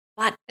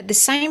 But at the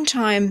same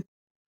time,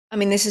 I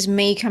mean, this is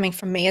me coming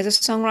from me as a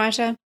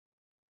songwriter.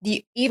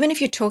 Even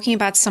if you're talking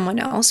about someone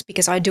else,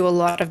 because I do a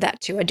lot of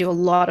that too. I do a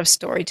lot of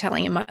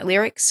storytelling in my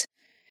lyrics,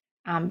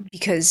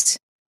 because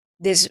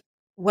there's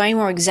way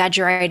more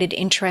exaggerated,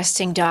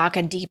 interesting,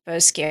 darker, deeper,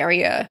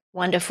 scarier,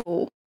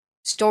 wonderful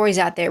stories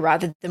out there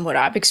rather than what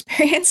I've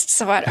experienced.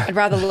 So I'd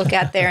rather look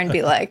out there and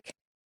be like,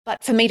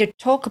 but for me to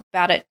talk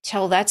about it,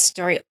 tell that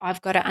story,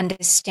 I've got to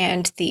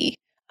understand the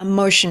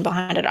emotion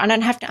behind it. I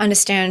don't have to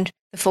understand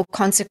the full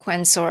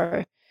consequence,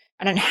 or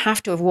I don't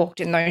have to have walked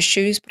in those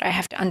shoes, but I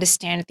have to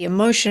understand the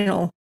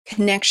emotional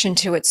connection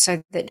to it,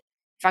 so that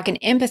if I can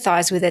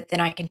empathize with it, then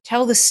I can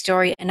tell the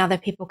story and other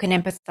people can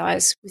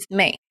empathize with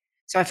me.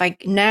 So if I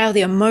nail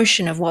the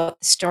emotion of what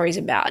the story's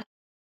about,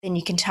 then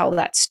you can tell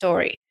that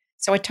story.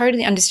 So I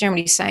totally understand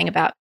what he's saying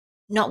about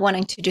not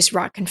wanting to just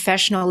write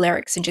confessional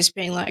lyrics and just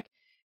being like,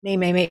 me,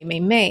 me, me, me,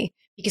 me,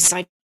 because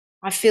I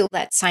feel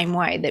that same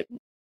way, that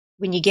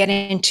when you get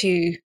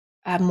into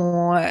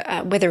more,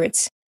 whether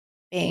it's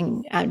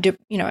being, a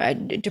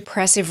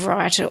depressive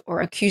writer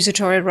or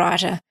accusatory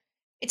writer,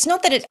 it's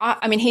not that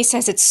I mean, he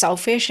says it's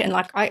selfish, and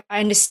like, I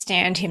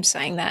understand him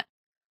saying that.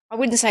 I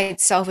wouldn't say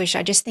it's selfish.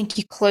 I just think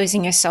you're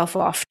closing yourself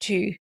off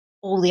to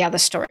all the other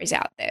stories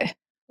out there.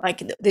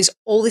 Like, there's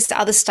all this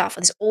other stuff,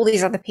 there's all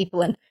these other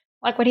people. And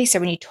like what he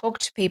said, when you talk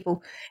to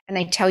people and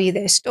they tell you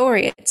their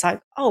story, it's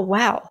like, oh,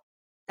 wow,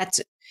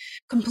 that's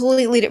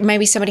completely,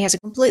 maybe somebody has a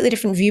completely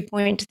different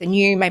viewpoint than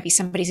you. Maybe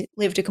somebody's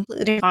lived a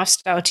completely different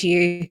lifestyle to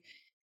you.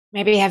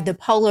 Maybe you have the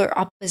polar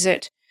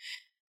opposite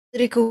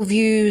political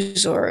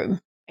views or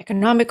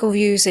economical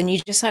views, and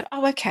you're just like,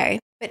 oh, okay.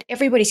 But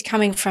everybody's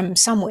coming from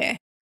somewhere.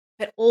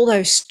 But all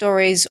those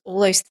stories,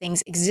 all those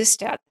things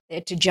exist out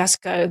there to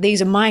just go,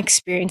 these are my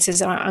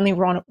experiences, and I only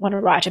want to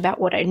write about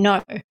what I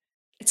know.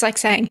 It's like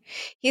saying,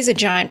 here's a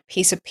giant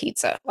piece of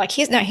pizza. Like,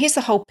 here's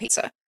the whole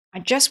pizza. I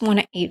just want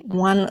to eat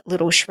one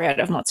little shred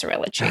of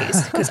mozzarella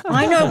cheese because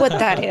I know what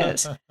that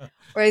is.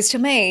 Whereas to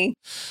me,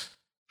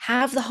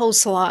 have the whole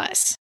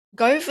slice,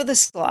 go for the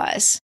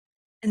slice,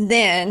 and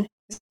then,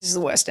 this is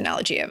the worst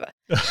analogy ever,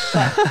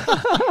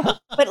 but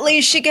at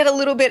least you get a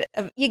little bit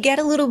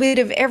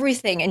of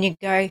everything, and you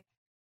go,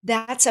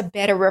 that's a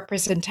better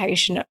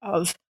representation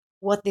of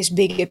what this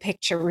bigger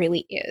picture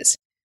really is.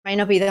 May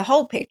not be the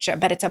whole picture,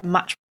 but it's a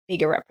much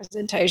bigger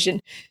representation.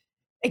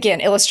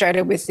 Again,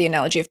 illustrated with the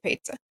analogy of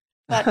pizza.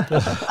 But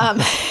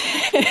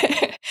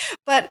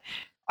but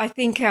I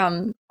think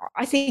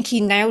he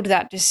nailed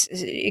that, just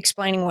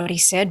explaining what he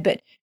said.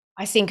 But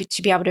I think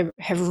to be able to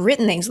have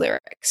written these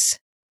lyrics,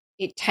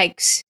 it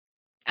takes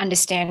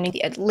understanding,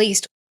 at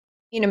least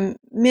in a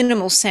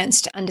minimal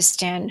sense, to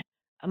understand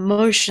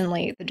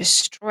emotionally, the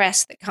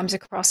distress that comes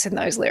across in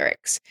those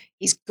lyrics,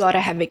 he's got to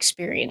have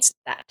experienced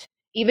that.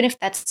 Even if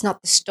that's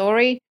not the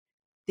story,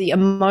 the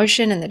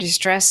emotion and the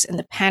distress and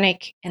the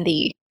panic and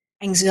the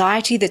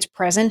anxiety that's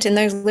present in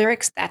those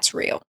lyrics, that's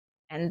real.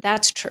 And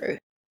that's true.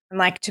 And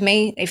like, to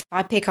me, if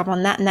I pick up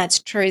on that and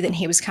that's true, then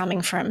he was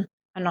coming from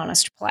an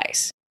honest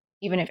place.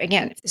 Even if,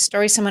 again, if the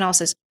story's someone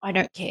else's, I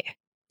don't care.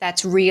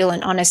 That's real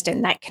and honest,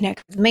 and that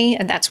connects with me.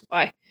 And that's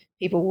why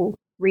people will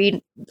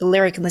read the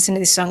lyric and listen to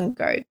this song and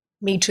go,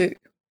 me too.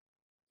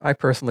 I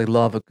personally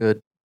love a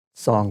good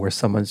song where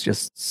someone's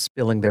just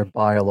spilling their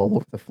bile all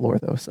over the floor,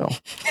 though. So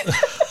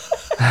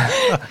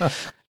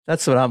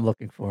that's what I'm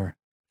looking for.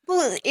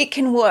 Well, it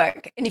can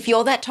work. And if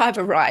you're that type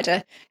of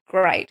writer,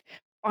 great.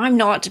 I'm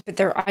not,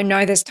 but I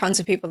know there's tons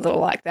of people that are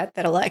like that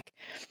are like,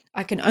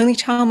 I can only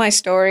tell my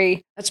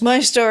story. That's my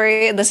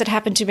story. Unless it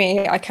happened to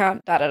me, I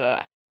can't, da, da,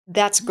 da.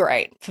 That's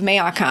great. For me,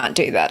 I can't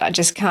do that. I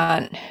just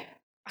can't.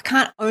 I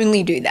can't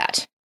only do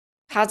that.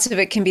 Parts of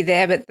it can be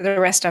there, but the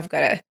rest I've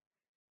got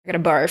to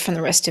borrow from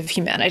the rest of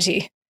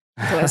humanity.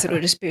 Otherwise, it'll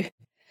just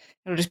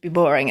be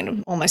boring,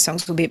 and all my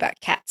songs will be about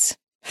cats.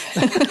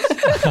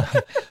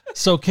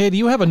 So, Katie,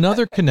 you have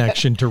another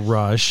connection to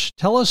Rush.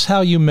 Tell us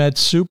how you met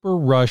super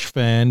Rush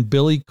fan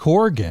Billy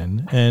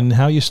Corgan and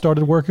how you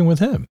started working with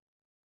him.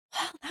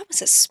 Well, that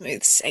was a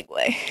smooth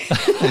segue.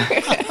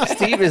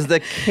 Steve is the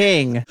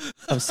king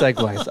of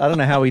segues. I don't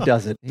know how he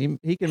does it.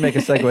 He can make a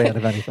segue out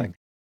of anything.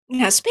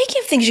 Now,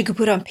 speaking of things you could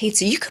put on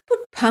pizza, you could put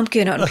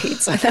pumpkin on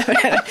pizza.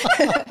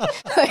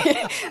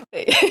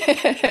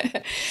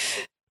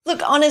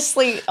 Look,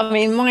 honestly, I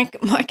mean, my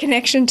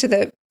connection to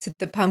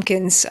the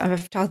pumpkins,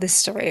 I've told this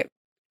story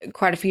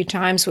quite a few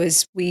times,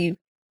 was we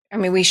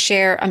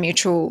share a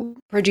mutual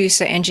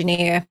producer,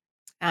 engineer,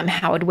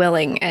 Howard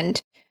Welling,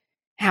 and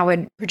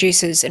Howard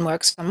produces and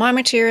works on my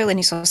material, and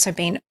he's also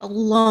been a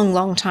long,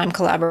 long time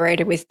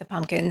collaborator with the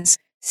Pumpkins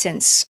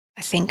since,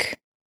 I think,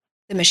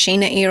 the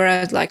Machina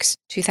era, like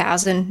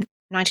 2000,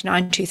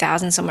 99,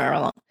 2000, somewhere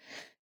along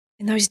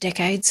in those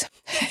decades,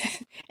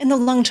 in the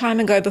long time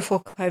ago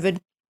before COVID.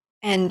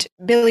 And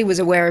Billy was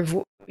aware of,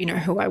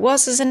 who I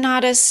was as an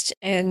artist.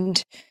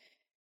 And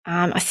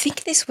I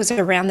think this was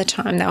around the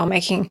time they were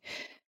making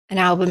an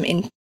album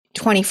in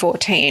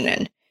 2014.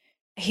 And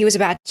he was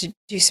about to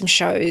do some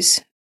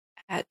shows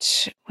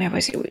at, where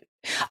was he?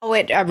 Oh,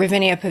 at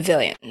Ravinia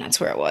Pavilion. That's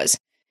where it was.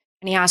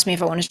 And he asked me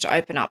if I wanted to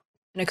open up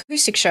an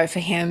acoustic show for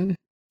him.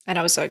 And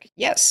I was like,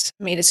 yes.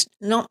 I mean, it's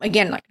not,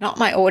 again, like not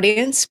my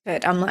audience,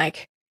 but I'm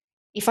like,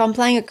 if I'm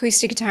playing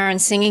acoustic guitar and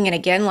singing, and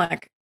again,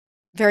 like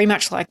very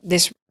much like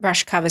this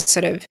Rush cover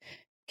sort of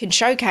can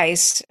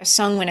showcase a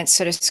song when it's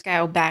sort of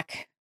scaled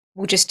back,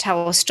 will just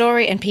tell a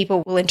story and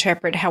people will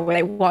interpret how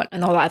they want,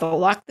 and they'll either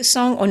like the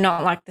song or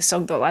not like the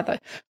song. They'll either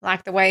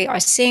like the way I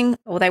sing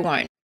or they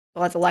won't.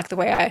 They'll either like the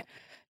way I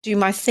do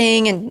my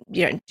thing and,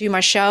 do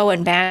my show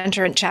and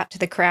banter and chat to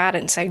the crowd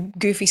and say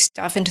goofy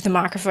stuff into the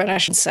microphone, I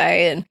should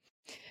say. And,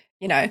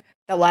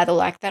 they'll either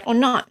like that or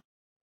not.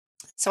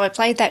 So I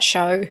played that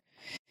show,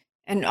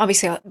 and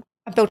obviously I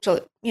built,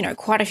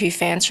 quite a few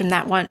fans from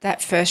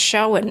that first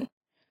show. And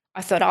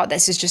I thought, oh,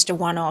 this is just a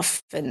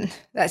one-off and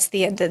that's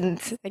the end. And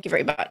thank you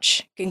very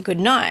much. And good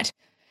night.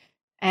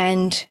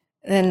 And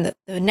then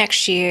the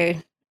next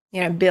year,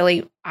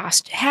 Billy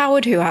asked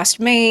Howard, who asked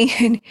me,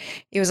 and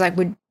he was like,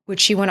 would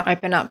she want to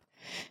open up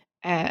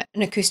an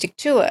acoustic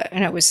tour?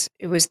 And it was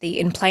the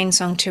In Plain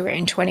Song tour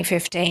in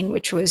 2015,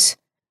 which was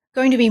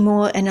going to be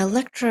more an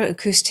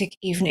electro-acoustic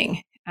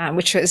evening,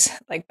 which was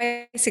like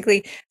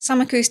basically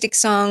some acoustic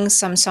songs,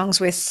 some songs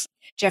with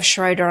Jeff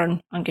Schroeder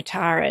on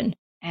guitar,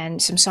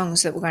 and some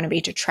songs that were going to be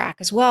to track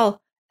as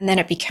well. And then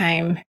it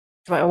became,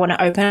 do I want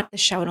to open up the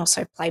show and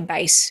also play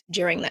bass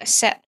during the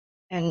set?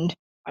 And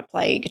I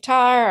play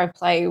guitar, or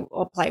play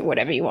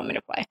whatever you want me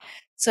to play.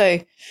 So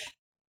I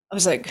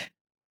was like,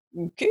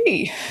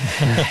 okay,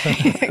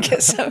 I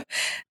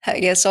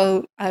guess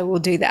I will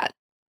do that.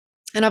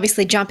 And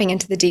obviously jumping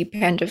into the deep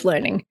end of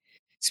learning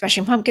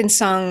Smashing Pumpkins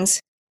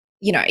songs,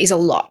 is a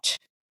lot,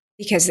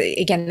 because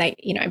again,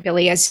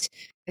 Billy, as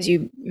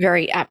you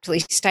very aptly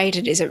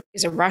stated, is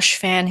a Rush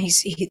fan.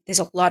 There's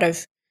a lot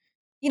of,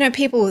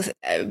 people,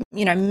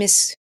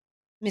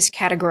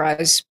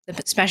 miscategorize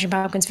the Smashing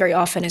Pumpkins very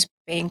often as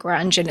being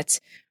grunge, and it's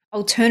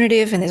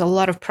alternative, and there's a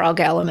lot of prog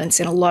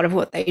elements in a lot of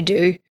what they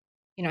do.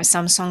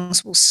 Some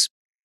songs will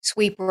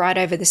sweep right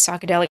over the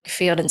psychedelic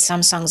field, and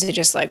some songs are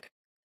just like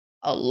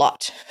a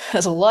lot.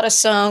 There's a lot of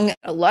song,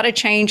 a lot of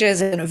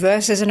changes, and a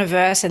verse isn't a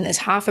verse, and there's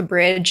half a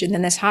bridge, and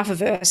then there's half a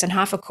verse and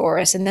half a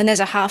chorus, and then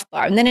there's a half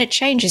bar, and then it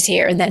changes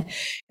here, and then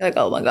you're like,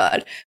 oh my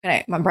God,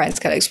 my brain's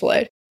going to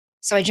explode.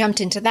 So I jumped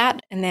into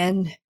that, and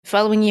then the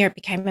following year it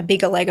became a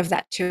bigger leg of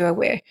that tour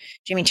where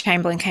Jimmy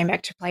Chamberlain came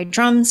back to play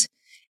drums,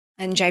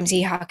 and James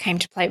Iha came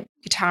to play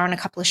guitar on a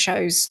couple of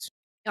shows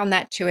on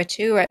that tour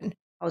too, and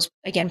I was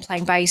again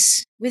playing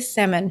bass with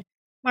them, and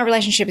my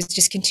relationship has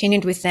just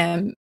continued with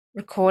them.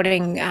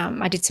 Recording,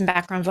 I did some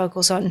background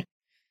vocals on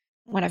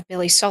one of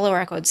Billy's solo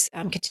records,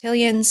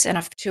 Cotillions, and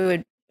I've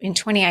toured in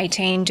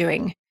 2018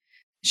 doing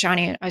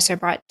Shiny and Oh So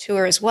Bright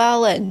tour as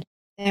well. And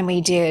and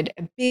we did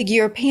a big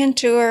European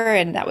tour,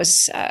 and that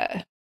was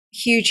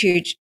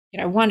huge,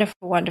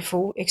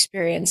 wonderful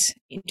experience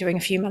in doing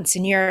a few months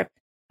in Europe,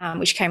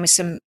 which came with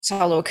some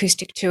solo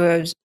acoustic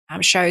tours,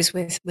 shows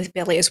with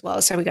Billy as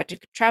well. So we got to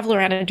travel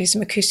around and do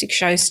some acoustic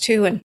shows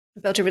too, and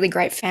built a really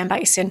great fan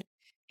base in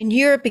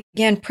Europe,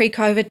 again,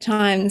 pre-COVID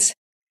times,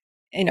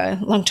 a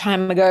long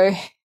time ago.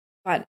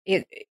 But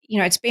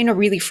it's been a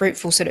really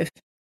fruitful sort of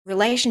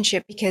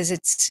relationship because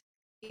it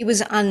was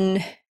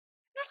not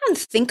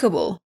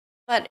unthinkable,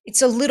 but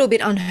it's a little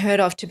bit unheard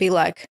of to be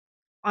like,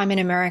 I'm an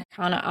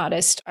Americana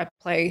artist, I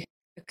play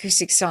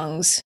acoustic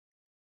songs,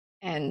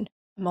 and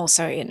I'm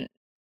also in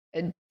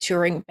a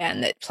touring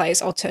band that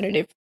plays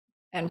alternative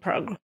and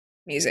prog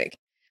music.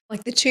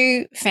 Like the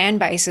two fan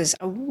bases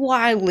are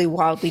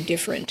wildly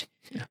different.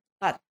 Yeah.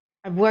 But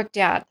I've worked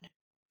out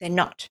they're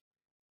not.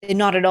 They're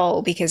not at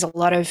all, because a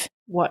lot of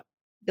what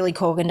Billy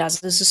Corgan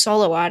does as a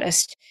solo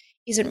artist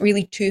isn't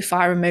really too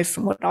far removed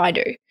from what I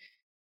do.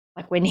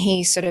 Like when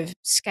he sort of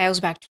scales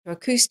back to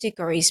acoustic,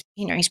 or he's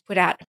put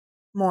out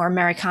more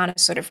Americana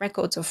sort of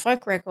records or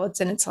folk records,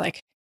 and it's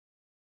like,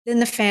 then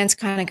the fans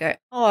kind of go,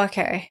 oh,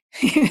 okay.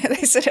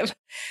 They sort of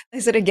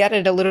get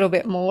it a little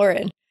bit more.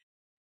 And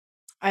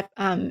I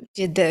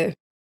did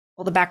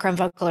all the background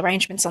vocal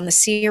arrangements on the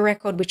Sia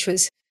record, which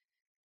was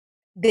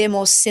their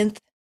more synth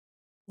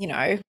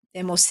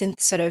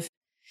sort of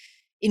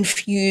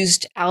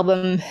infused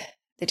album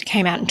that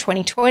came out in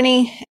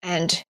 2020.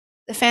 And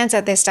the fans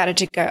out there started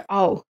to go,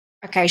 oh,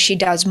 okay, she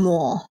does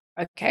more.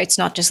 Okay, it's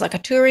not just like a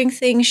touring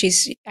thing.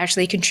 She's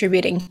actually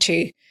contributing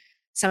to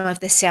some of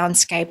the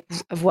soundscape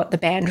of what the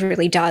band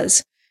really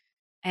does.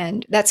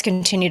 And that's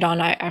continued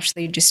on. I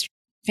actually just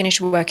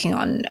finished working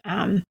on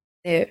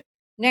the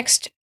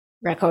next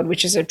record,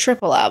 which is a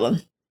triple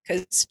album,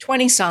 because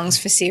 20 songs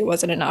for Sia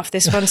wasn't enough.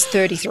 This one's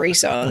 33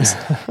 songs.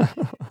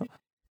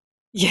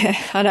 Yeah,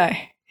 I know.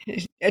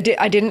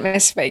 I didn't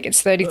misspeak.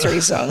 It's 33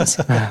 songs.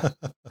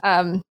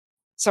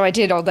 So I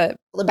did all the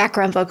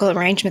background vocal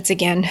arrangements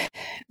again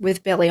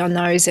with Billy on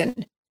those,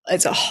 and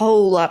it's a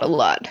whole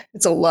lot.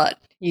 It's a lot.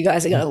 You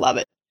guys are going to love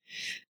it.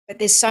 But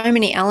there's so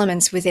many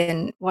elements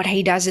within what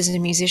he does as a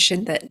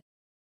musician that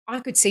I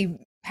could see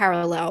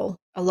parallel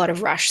a lot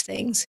of Rush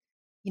things.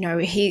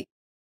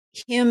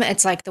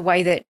 It's like the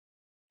way that,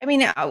 I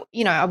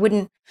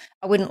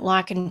wouldn't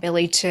liken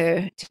Billy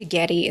to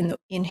Geddy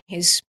in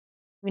his,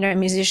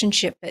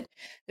 musicianship, but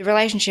the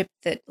relationship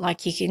that,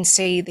 like, you can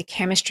see the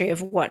chemistry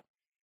of what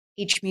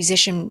each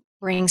musician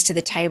brings to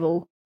the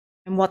table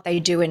and what they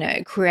do in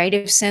a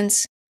creative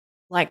sense.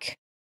 Like,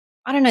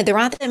 I don't know, there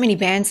aren't that many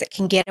bands that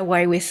can get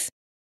away with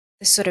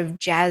the sort of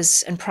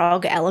jazz and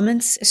prog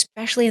elements,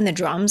 especially in the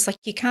drums. Like,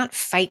 you can't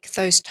fake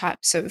those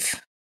types of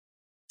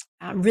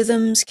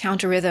rhythms,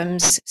 counter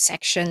rhythms,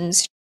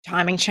 sections,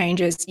 timing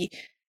changes.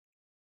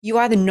 You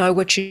either know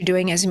what you're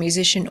doing as a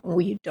musician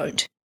or you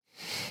don't.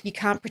 You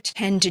can't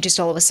pretend to just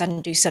all of a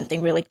sudden do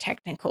something really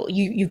technical.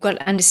 You've got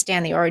to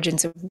understand the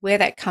origins of where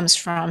that comes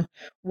from,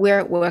 where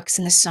it works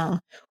in the song,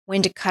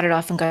 when to cut it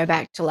off and go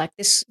back to like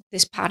this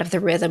part of the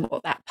rhythm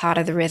or that part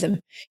of the rhythm.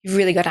 You've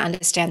really got to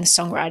understand the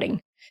songwriting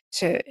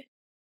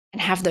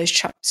and have those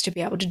chops to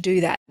be able to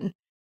do that. And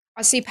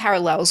I see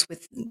parallels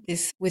with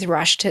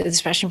Rush to the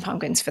Smashing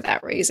Pumpkins for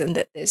that reason,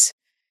 that there's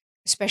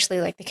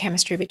especially like the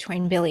chemistry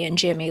between Billy and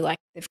Jimmy. Like,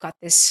 they've got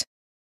this,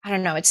 I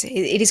don't know, it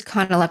is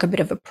kind of like a bit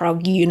of a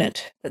prog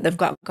unit that they've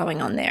got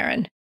going on there,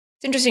 and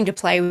it's interesting to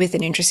play with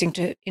and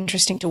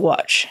interesting to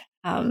watch.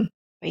 But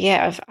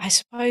yeah, I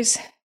suppose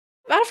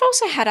I've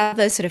also had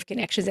other sort of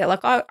connections there.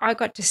 Like, I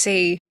got to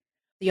see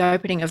the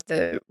opening of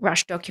the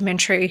Rush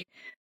documentary,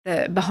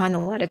 the Behind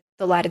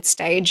the Lighted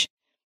Stage,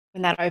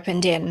 when that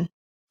opened in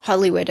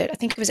Hollywood. I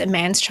think it was at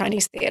Mann's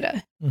Chinese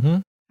Theatre. Mm-hmm.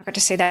 I got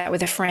to see that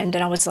with a friend,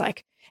 and I was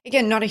like,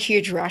 again, not a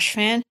huge Rush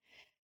fan.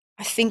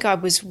 I think I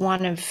was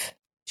one of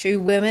 2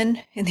 women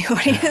in the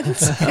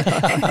audience.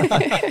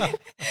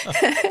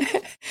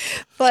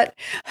 But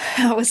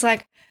I was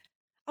like,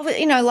 I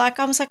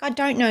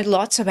don't know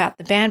lots about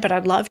the band, but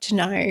I'd love to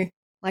know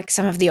like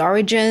some of the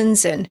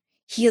origins and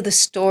hear the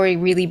story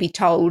really be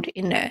told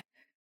in a,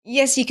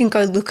 yes, you can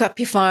go look up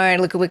your phone,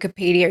 look at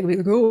Wikipedia, and be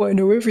like, oh, I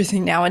know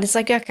everything now. And it's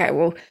like, okay,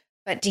 well,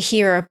 but to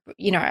hear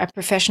a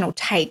professional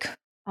take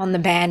on the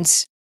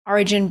band's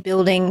origin,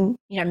 building,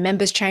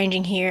 members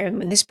changing here, and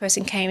when this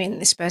person came in,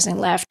 this person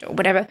left, or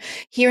whatever,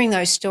 hearing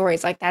those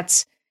stories, like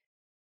that's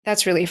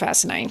really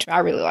fascinating to me. I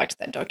really liked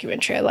that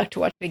documentary. I'd like to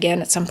watch it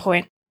again at some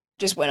point.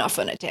 Just went off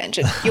on a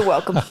tangent. You're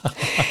welcome.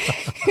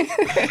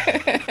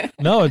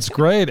 No, it's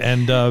great.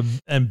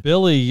 And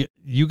Billy,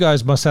 you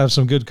guys must have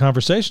some good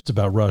conversations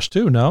about Rush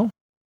too, no?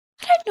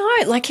 I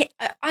don't know. Like,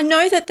 I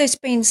know that there's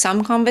been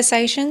some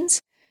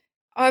conversations.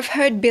 I've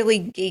heard Billy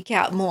geek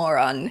out more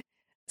on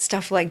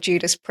stuff like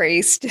Judas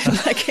Priest.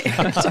 I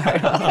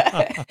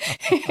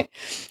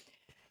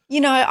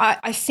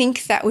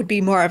think that would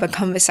be more of a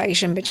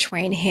conversation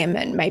between him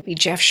and maybe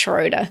Jeff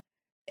Schroeder.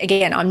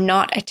 Again, I'm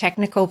not a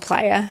technical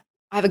player.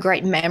 I have a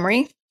great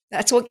memory.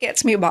 That's what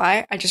gets me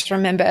by. I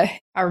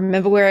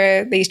remember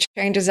where these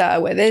changes are,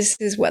 where this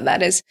is, what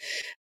that is.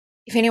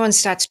 if anyone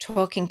starts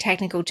talking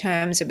technical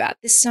terms about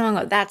this song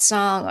or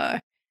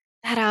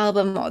that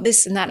album or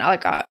this and that,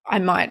 like I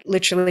might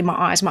literally, my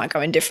eyes might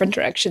go in different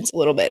directions a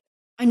little bit.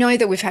 I know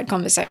that we've had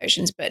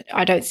conversations, but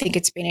I don't think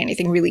it's been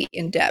anything really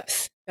in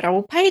depth. But I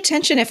will pay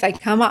attention if they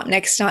come up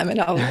next time,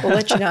 and I'll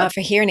let you know if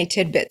I hear any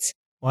tidbits.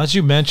 Well, as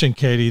you mentioned,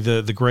 Katie,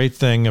 the great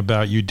thing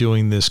about you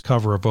doing this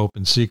cover of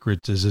Open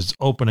Secrets is it's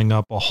opening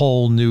up a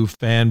whole new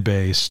fan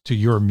base to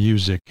your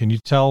music. Can you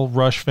tell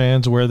Rush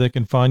fans where they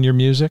can find your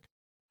music?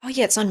 Oh,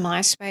 yeah, it's on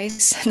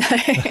MySpace.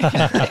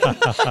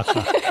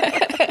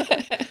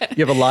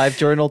 You have a live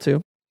journal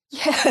too?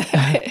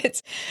 Yeah,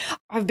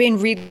 I've been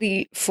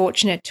really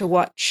fortunate to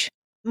watch.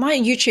 My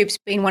YouTube's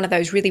been one of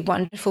those really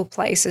wonderful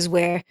places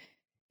where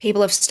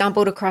people have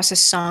stumbled across a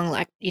song,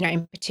 like,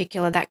 in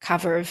particular that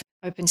cover of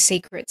Open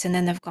Secrets, and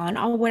then they've gone,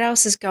 oh, what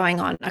else is going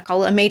on? Like,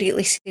 I'll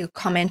immediately see a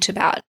comment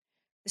about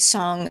the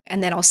song,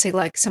 and then I'll see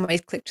like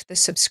somebody's clicked the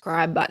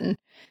subscribe button.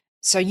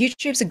 So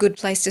YouTube's a good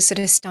place to sort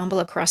of stumble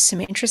across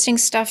some interesting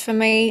stuff for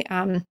me.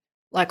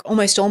 Like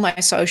almost all my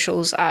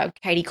socials are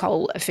Katie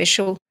Cole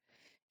Official,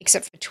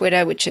 except for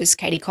Twitter, which is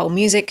Katie Cole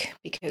Music,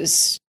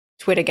 because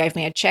Twitter gave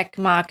me a check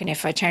mark, and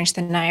if I change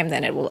the name,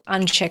 then it will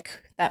uncheck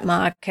that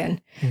mark,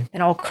 and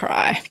then I'll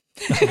cry.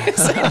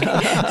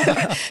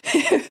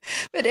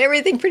 But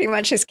everything pretty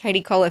much is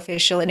Katie Cole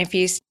Official, and if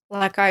you,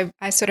 like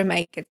I sort of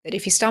make it that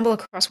if you stumble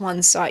across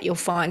one site, you'll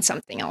find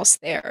something else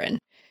there.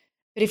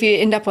 But if you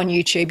end up on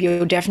YouTube,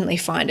 you'll definitely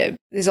find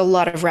there's a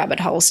lot of rabbit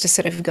holes to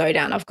sort of go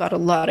down. I've got a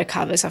lot of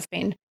covers. I've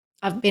been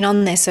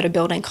on there sort of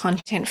building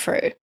content for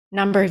a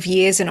number of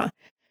years, and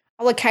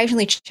I'll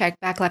occasionally check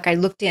back. Like I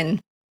looked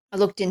into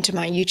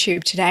my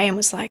YouTube today and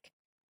was like,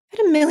 I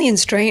had 1 million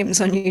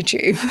streams on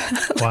YouTube.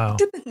 Wow.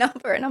 Did the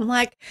number, and I'm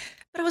like,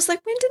 but I was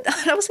like, when did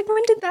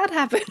that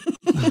happen?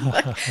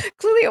 Like,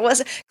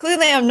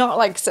 clearly I'm not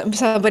like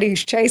somebody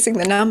who's chasing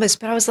the numbers,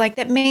 but I was like,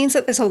 that means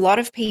that there's a lot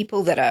of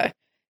people that are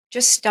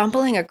just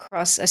stumbling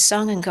across a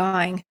song and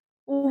going,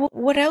 well,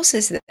 what else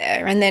is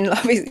there? And then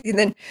obviously,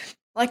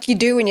 like you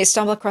do when you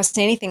stumble across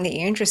anything that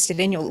you're interested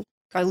in, you'll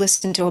go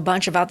listen to a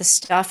bunch of other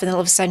stuff, and then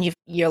all of a sudden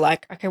you're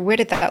like, okay, where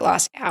did that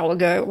last hour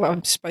go? Well,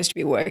 I'm supposed to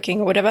be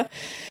working or whatever.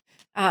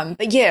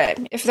 But yeah,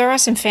 if there are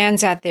some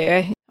fans out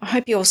there, I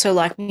hope you also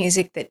like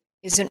music that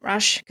isn't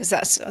Rush, because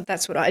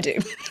that's what I do.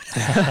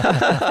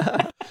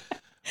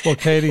 Well,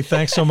 Katie,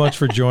 thanks so much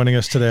for joining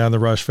us today on the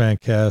Rush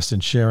Fancast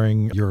and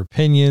sharing your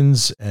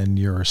opinions and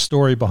your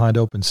story behind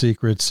Open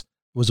Secrets.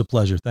 It was a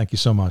pleasure. Thank you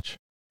so much.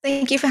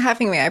 Thank you for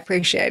having me. I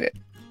appreciate it.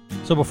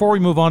 So before we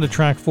move on to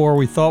track 4,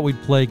 we thought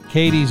we'd play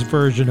Katie's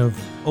version of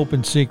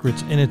Open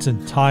Secrets in its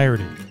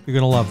entirety. You're going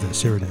to love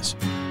this. Here it is.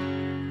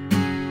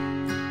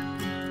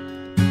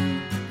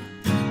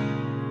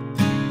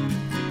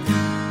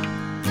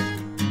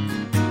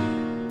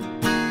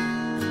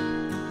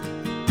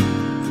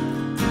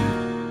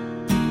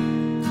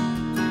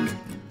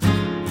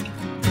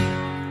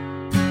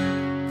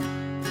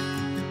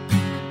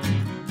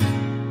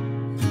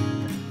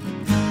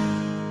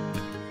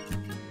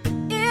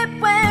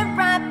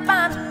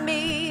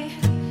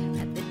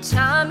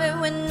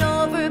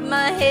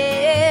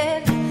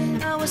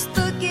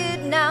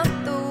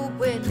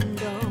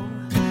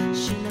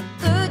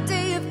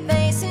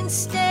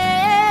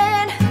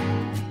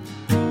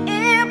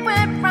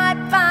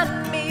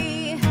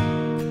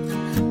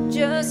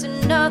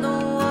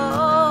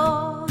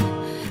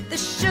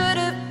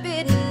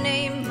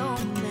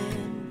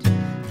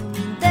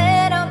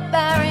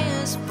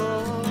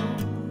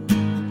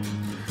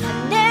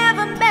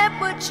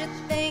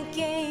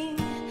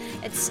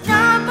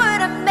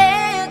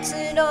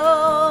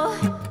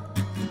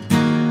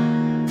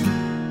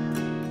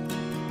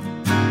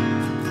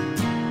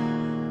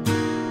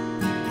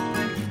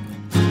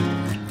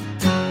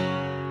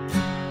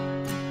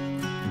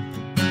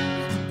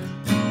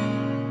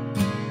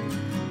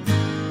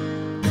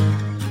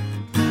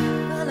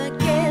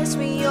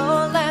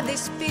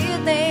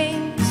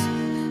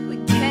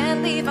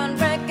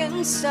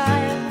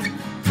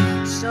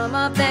 Some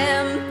of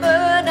them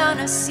burn on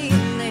our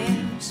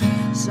ceilings,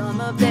 some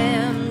of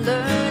them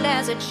learned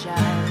as a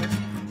child.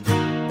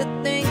 The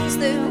things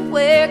that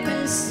we're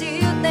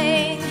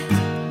concealing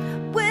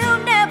will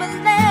never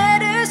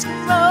let us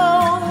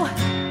grow.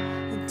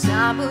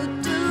 Time will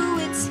do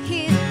its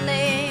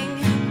healing.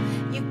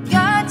 You've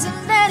got to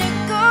let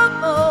it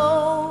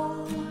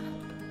go.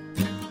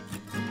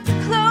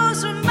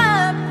 Close with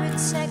my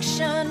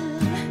protection,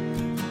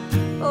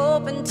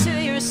 open to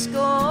your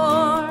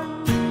scorn.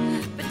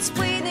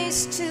 Between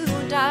these two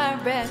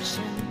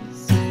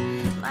directions,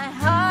 my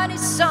heart is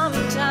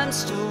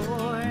sometimes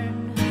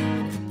torn.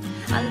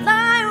 I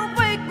lie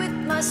awake with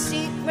my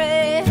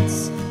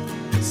secrets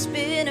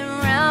spinning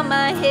around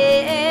my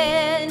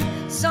head.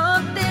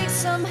 Something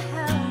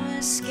somehow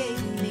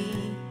escaped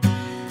me,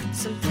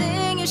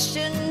 something you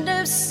shouldn't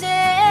have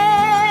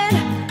said.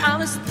 I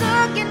was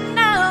looking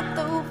out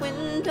the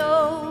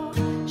window,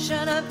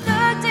 should have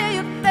looked at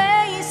your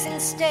face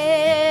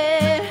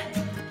instead.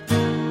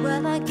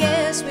 Well, I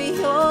guess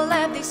we all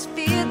have these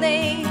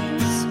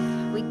feelings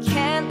we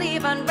can't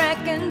leave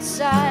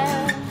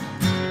unreconciled.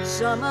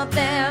 Some of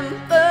them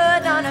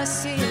burn on our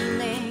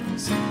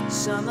ceilings.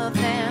 Some of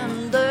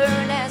them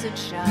learn as a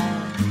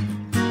child.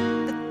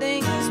 The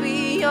things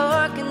we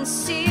are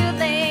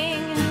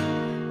concealing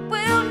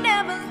will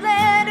never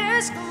let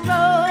us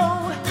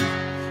grow.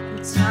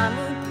 And time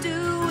will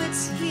do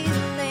its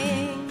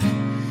healing.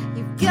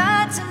 You've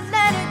got to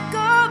let it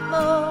go.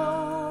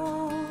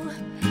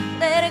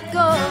 Let it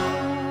go.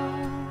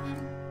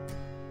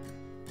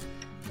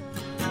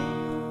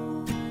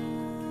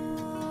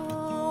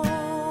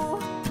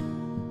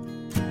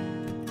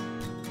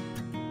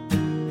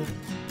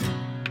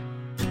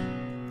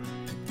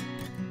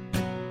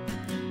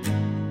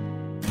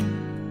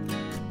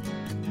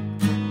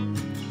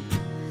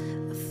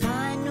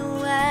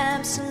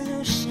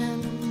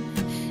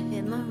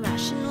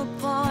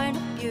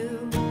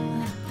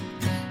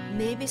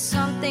 Maybe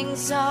some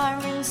things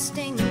are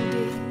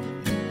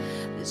instinctive.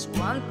 There's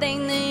one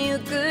thing that you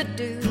could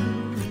do.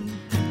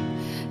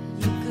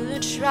 You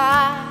could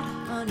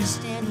try to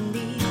understand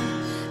me,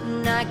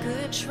 and I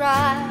could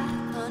try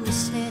to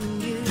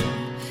understand you.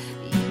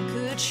 You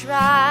could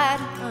try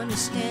to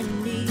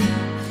understand me,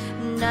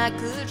 and I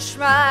could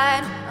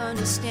try to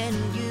understand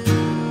you.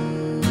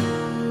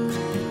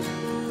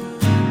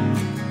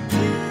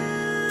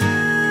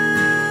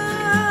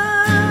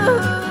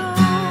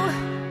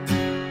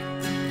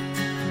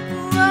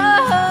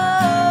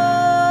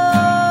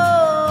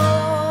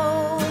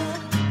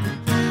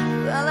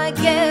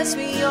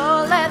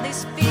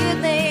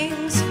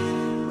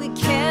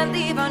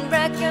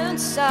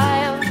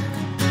 Unreconciled.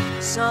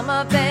 Some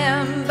of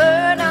them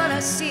burn on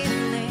our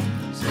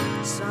ceilings.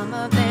 Some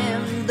of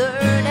them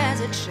learn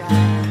as a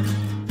child.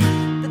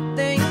 The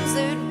things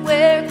that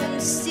we're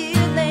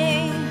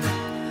concealing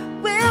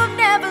will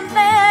never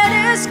let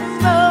us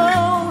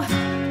grow.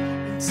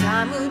 And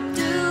time will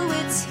do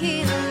its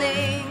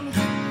healing.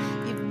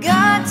 You've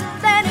got to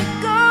let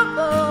it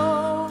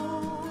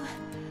go.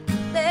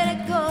 Let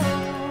it go.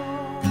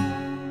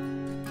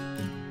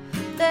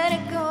 Let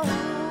it go.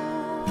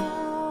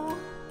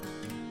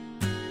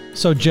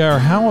 So, Jer,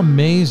 how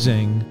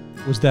amazing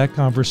was that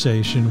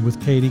conversation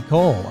with Katie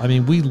Cole? I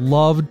mean, we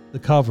loved the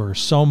cover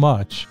so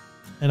much,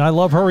 and I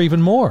love her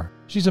even more.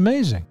 She's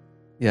amazing.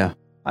 Yeah.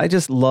 I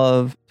just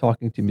love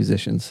talking to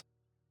musicians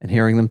and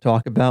hearing them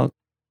talk about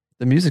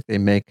the music they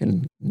make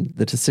and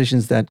the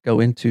decisions that go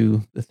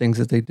into the things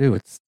that they do.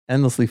 It's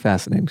endlessly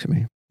fascinating to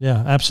me.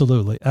 Yeah,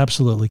 absolutely.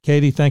 Absolutely.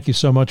 Katie, thank you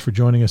so much for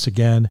joining us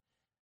again.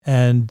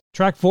 And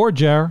track 4,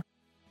 Jer,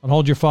 on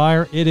Hold Your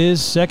Fire, it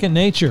is Second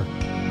Nature.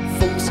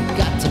 Folks have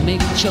got to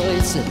make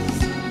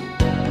choices,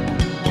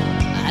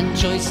 and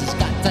choices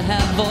got to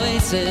have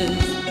voices.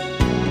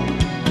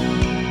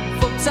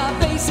 Folks are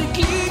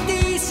basically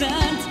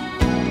decent,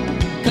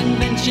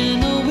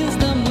 conventional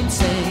wisdom would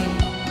say.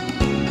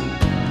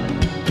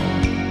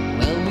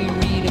 Well, we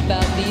read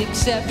about the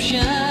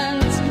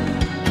exceptions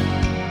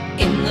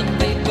in the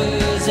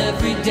papers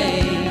every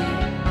day.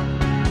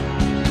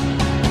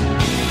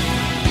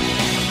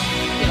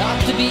 It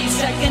ought to be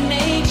second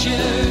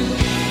nature.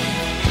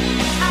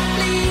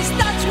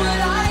 That's what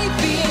I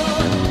feel.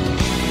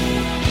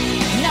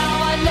 Now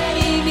I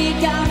lay me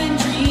down in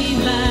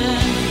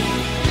dreamland.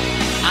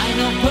 I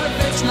know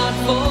perfect's not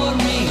for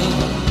real.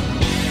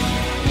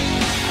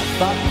 I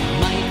thought we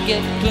might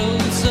get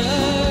closer,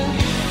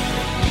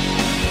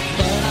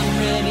 but I'm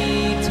ready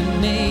to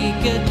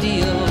make a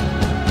deal.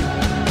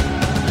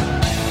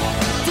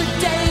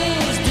 Today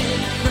is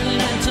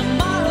different and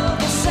tomorrow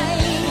the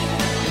same.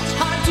 It's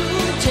hard to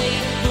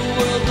take the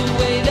world the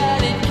way that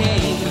it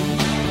came.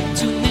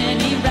 Too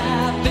many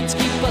rapids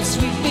keep us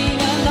sweeping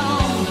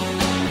along.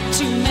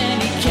 Too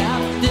many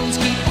captains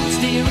keep on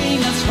steering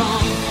us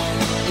wrong.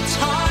 It's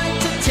hard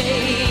to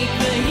take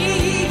the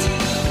heat.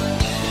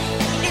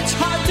 It's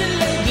hard to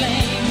lay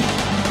blame.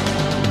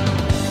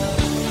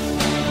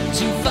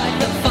 To fight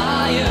the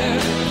fire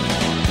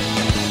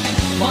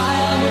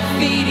while we're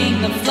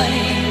feeding the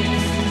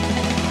flames.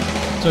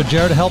 So,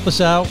 Jared, to help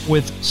us out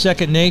with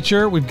Second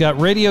Nature, we've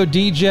got radio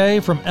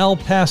DJ from El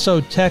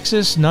Paso,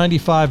 Texas,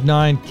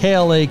 95.9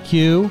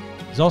 KLAQ.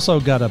 He's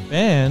also got a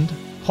band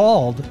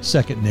called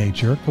Second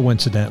Nature,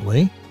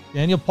 coincidentally.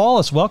 Daniel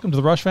Paulus, welcome to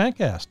the Rush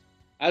Fancast.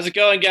 How's it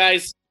going,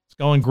 guys? It's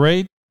going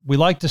great. We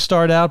like to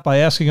start out by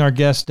asking our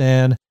guest,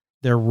 Dan,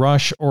 their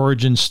Rush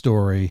origin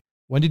story.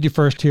 When did you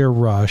first hear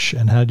Rush,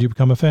 and how did you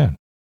become a fan?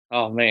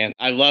 Oh, man,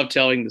 I love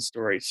telling the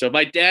story. So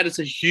my dad is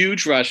a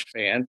huge Rush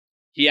fan.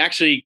 He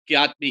actually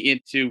got me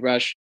into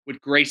Rush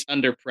with Grace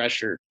Under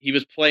Pressure. He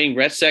was playing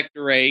Red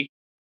Sector A.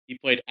 He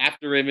played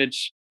After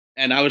Image,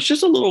 and I was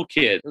just a little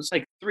kid. I was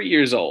like 3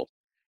 years old.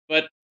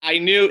 But I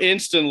knew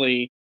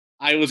instantly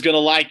I was going to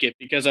like it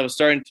because I was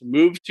starting to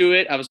move to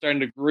it. I was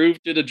starting to groove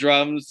to the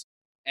drums,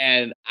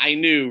 and I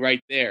knew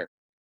right there,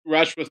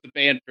 Rush was the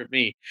band for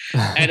me.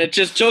 And it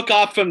just took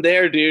off from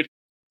there, dude.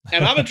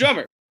 And I'm a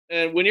drummer.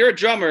 And when you're a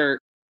drummer,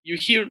 you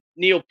hear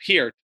Neil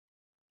Peart,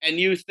 and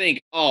you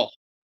think, oh,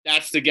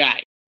 that's the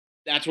guy.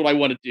 That's what I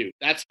want to do.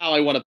 That's how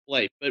I want to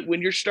play. But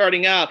when you're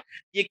starting out,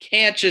 you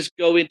can't just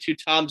go into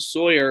Tom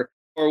Sawyer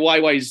or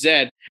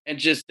YYZ and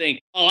just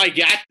think, oh, I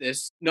got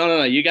this.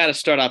 No. You got to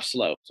start off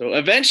slow. So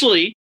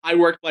eventually I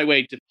worked my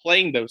way to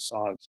playing those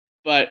songs,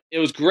 but it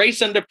was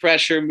Grace Under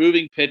Pressure,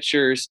 Moving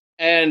Pictures,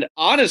 and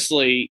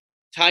honestly,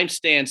 Time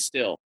Stands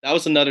Still. That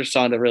was another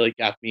song that really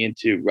got me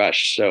into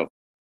Rush. So,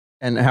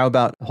 And how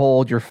about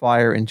Hold Your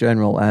Fire in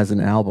general as an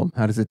album?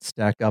 How does it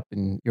stack up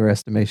in your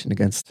estimation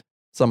against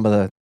some of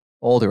the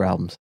older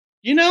albums?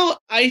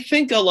 I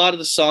think a lot of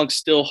the songs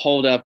still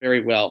hold up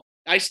very well.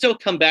 I still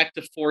come back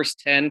to Force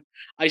 10.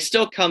 I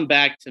still come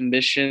back to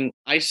Mission.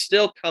 I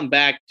still come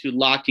back to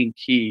Lock and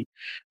Key.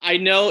 I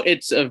know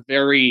it's a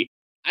very,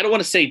 I don't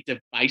want to say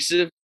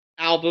divisive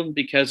album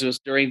because it was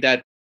during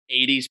that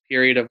 80s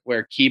period of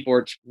where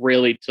keyboards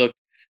really took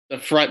the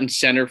front and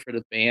center for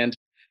the band.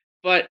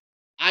 But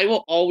I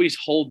will always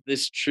hold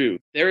this true.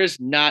 There is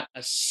not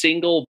a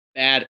single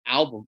bad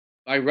album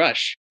by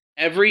Rush.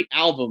 Every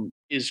album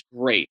is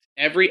great.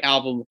 Every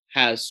album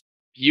has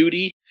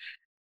beauty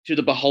to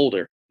the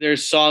beholder.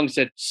 There's songs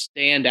that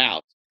stand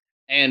out.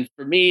 And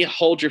for me,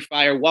 Hold Your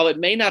Fire, while it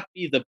may not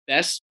be the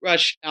best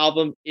Rush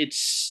album, it's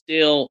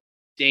still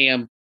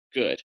damn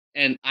good.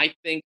 And I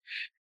think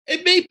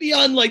it may be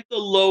on like the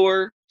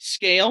lower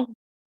scale,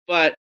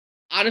 but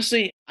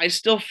honestly, I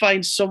still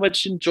find so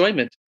much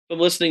enjoyment from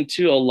listening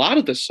to a lot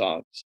of the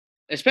songs,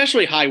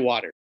 especially High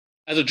Water.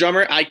 As a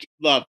drummer, I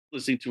love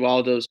listening to all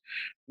of those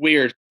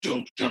weird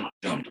dum, dum,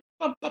 dum,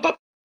 bum, bum, bum.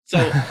 So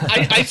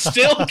I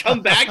still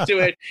come back to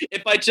it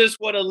if I just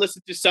want to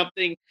listen to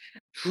something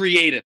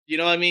creative. You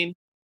know what I mean?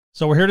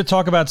 So we're here to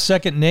talk about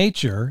Second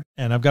Nature,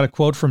 and I've got a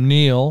quote from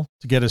Neil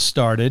to get us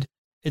started.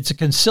 It's a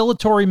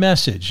conciliatory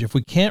message. If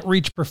we can't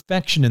reach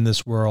perfection in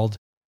this world,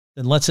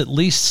 then let's at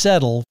least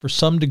settle for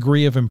some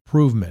degree of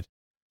improvement.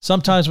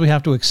 Sometimes we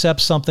have to accept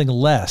something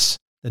less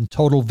than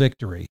total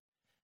victory.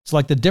 It's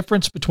like the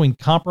difference between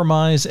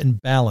compromise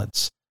and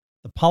balance.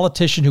 The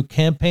politician who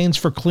campaigns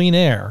for clean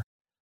air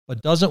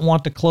but doesn't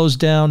want to close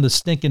down the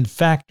stinking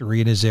factory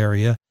in his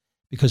area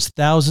because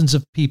thousands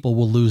of people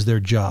will lose their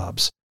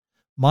jobs.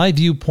 My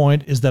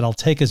viewpoint is that I'll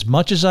take as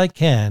much as I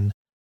can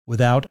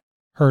without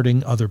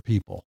hurting other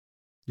people.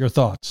 Your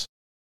thoughts?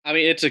 I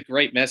mean, it's a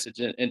great message.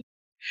 And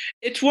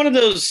it's one of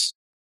those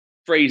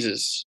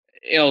phrases,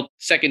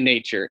 Second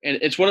Nature. And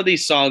it's one of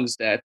these songs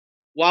that,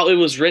 while it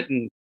was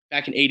written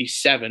back in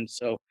 87,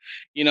 so,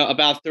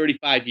 about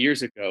 35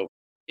 years ago,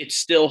 it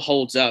still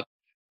holds up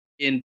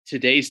in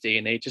today's day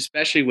and age,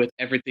 especially with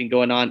everything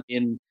going on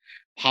in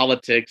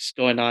politics,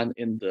 going on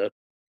in the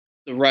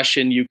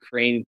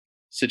Russian-Ukraine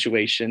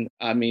situation.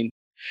 I mean,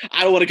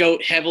 I don't want to go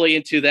heavily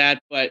into that,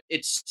 but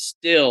it's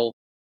still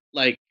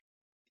like,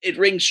 it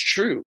rings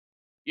true.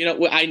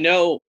 I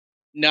know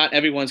not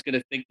everyone's going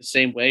to think the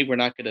same way. We're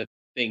not going to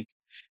think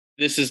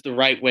this is the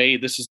right way,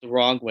 this is the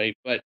wrong way,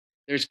 but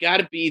there's got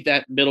to be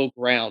that middle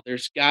ground.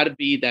 There's got to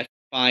be that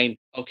fine,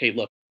 okay,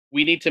 look,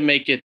 we need to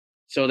make it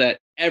so that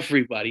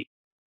everybody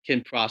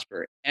can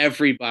prosper.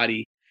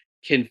 Everybody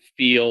can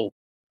feel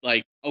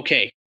like,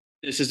 okay,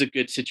 this is a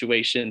good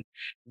situation.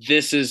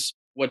 This is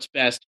what's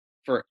best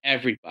for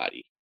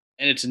everybody.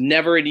 And it's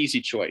never an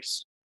easy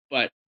choice,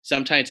 but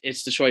sometimes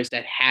it's the choice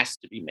that has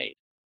to be made.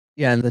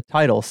 Yeah, and the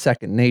title,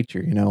 Second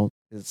Nature,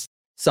 is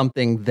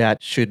something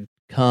that should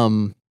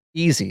come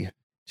easy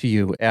to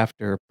you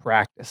after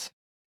practice.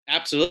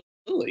 Absolutely.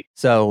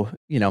 So,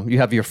 you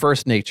have your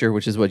first nature,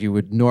 which is what you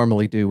would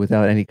normally do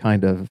without any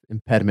kind of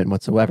impediment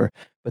whatsoever.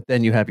 But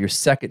then you have your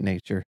second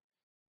nature.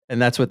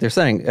 And that's what they're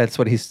saying. That's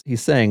what he's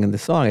saying in the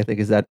song, I think,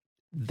 is that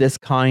this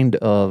kind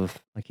of,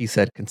 like he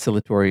said,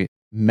 conciliatory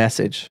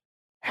message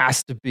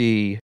has to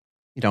be,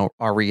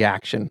 our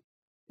reaction.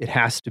 It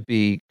has to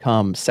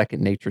become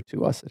second nature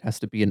to us. It has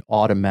to be an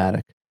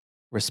automatic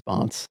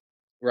response.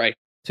 Right.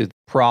 To the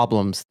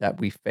problems that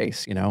we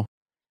face, And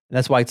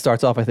that's why it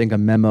starts off, I think, a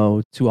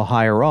memo to a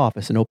higher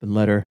office, an open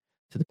letter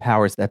to the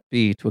powers that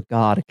be, to a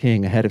god, a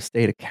king, a head of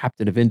state, a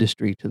captain of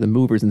industry, to the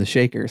movers and the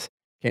shakers.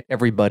 Can't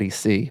everybody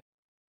see?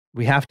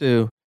 We have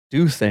to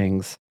do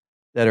things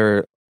that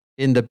are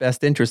in the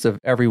best interest of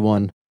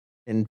everyone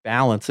and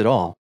balance it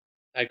all.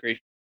 I agree.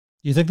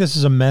 Do you think this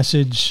is a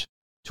message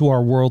to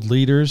our world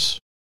leaders,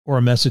 or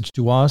a message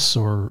to us,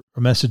 or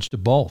a message to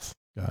both,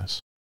 guys?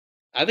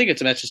 I think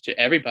it's a message to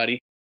everybody.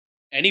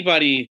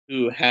 Anybody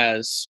who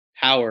has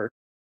power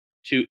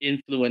to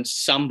influence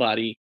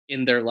somebody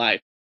in their life,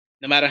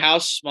 no matter how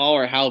small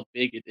or how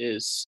big it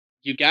is,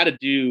 you got to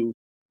do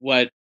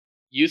what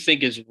you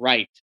think is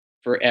right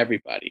for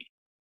everybody.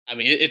 I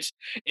mean,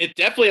 it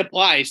definitely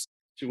applies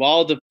to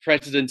all the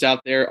presidents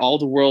out there, all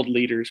the world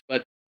leaders,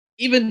 but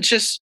even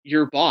just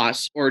your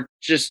boss or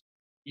just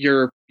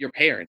your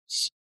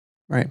parents.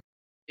 Right.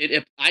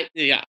 I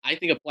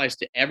think applies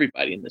to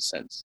everybody in this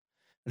sense.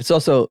 It's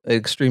also an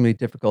extremely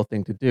difficult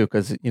thing to do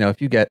because,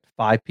 if you get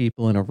 5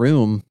 people in a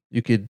room,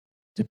 you could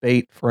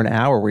debate for an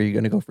hour where you're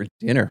going to go for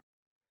dinner.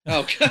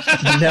 Oh,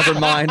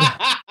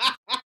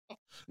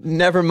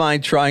 Never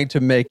mind trying to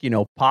make,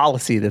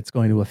 policy that's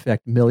going to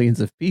affect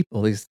millions of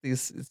people. It's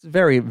a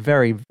very,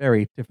 very,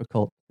 very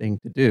difficult thing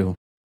to do.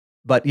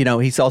 But, he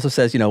also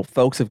says,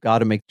 folks have got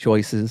to make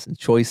choices and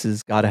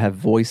choices got to have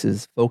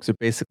voices. Folks are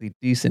basically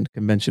decent,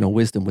 conventional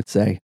wisdom would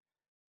say,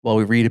 while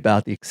we read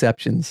about the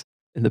exceptions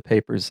in the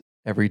papers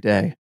every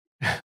day.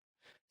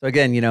 So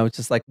again, it's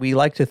just like we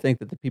like to think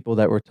that the people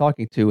that we're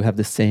talking to have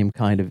the same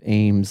kind of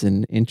aims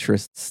and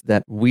interests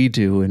that we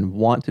do and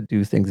want to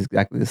do things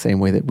exactly the same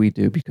way that we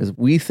do because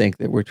we think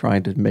that we're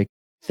trying to make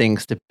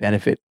things to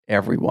benefit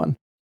everyone.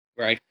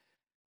 Right.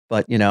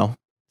 But,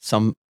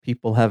 some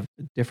people have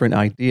different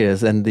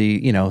ideas and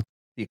the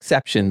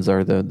exceptions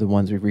are the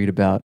ones we read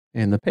about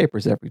in the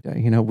papers every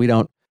day. We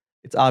don't,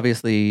 it's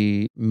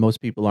obviously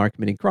most people aren't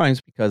committing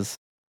crimes because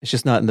it's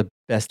just not in the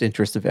best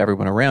interest of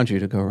everyone around you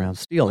to go around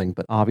stealing,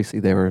 but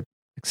obviously there are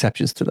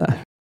exceptions to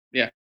that.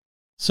 Yeah.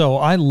 So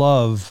I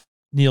love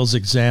Neil's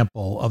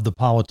example of the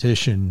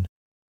politician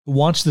who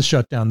wants to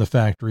shut down the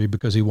factory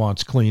because he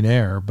wants clean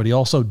air, but he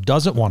also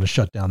doesn't want to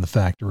shut down the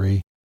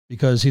factory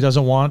because he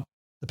doesn't want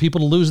the people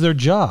to lose their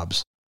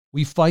jobs.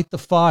 We fight the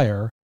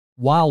fire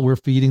while we're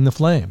feeding the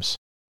flames.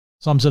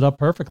 Sums it up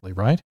perfectly,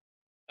 right?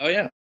 Oh,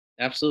 yeah,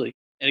 absolutely.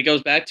 And it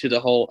goes back to the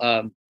whole,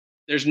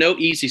 there's no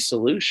easy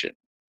solution.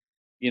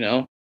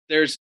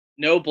 There's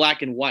no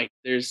black and white.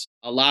 There's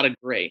a lot of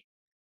gray,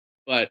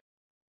 but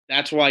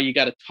that's why you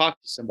got to talk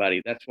to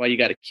somebody. That's why you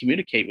got to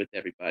communicate with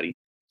everybody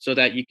so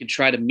that you can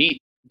try to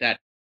meet that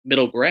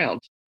middle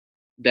ground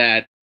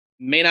that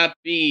may not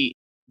be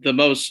the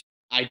most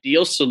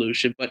ideal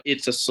solution, but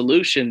it's a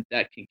solution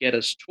that can get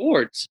us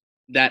towards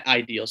that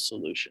ideal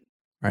solution.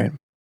 Right.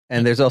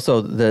 And there's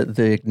also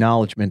the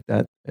acknowledgement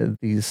that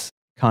these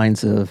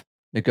kinds of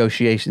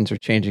negotiations are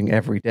changing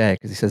every day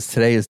because he says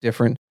today is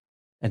different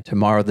and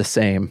tomorrow the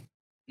same.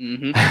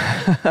 Mm-hmm.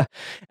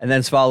 And then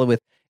it's followed with,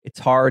 it's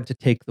hard to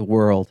take the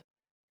world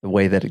the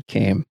way that it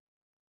came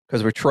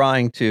because we're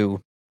trying to,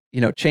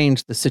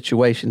 change the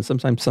situation.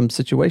 Sometimes some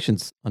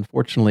situations,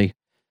 unfortunately,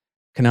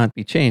 cannot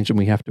be changed and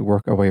we have to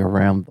work our way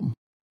around them.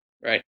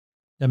 Right.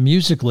 Now,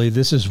 musically,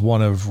 this is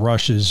one of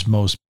Rush's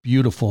most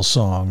beautiful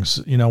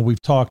songs.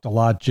 We've talked a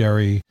lot,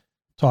 Jerry,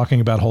 talking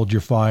about Hold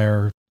Your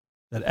Fire,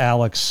 that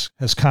Alex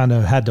has kind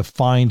of had to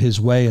find his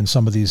way in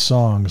some of these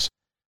songs.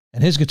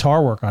 And his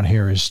guitar work on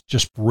here is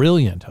just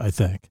brilliant, I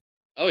think.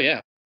 Oh,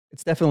 yeah.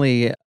 It's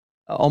definitely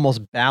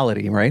almost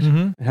ballady, right?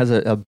 Mm-hmm. It has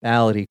a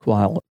ballady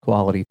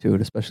quality to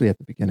it, especially at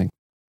the beginning.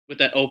 With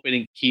that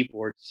opening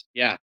keyboards.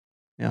 Yeah.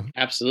 Yeah.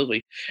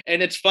 Absolutely.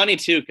 And it's funny,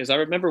 too, because I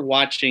remember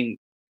watching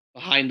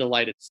Behind the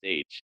Lighted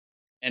Stage.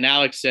 And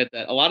Alex said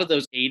that a lot of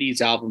those 80s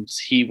albums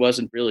he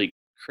wasn't really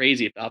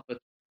crazy about. But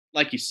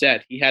like you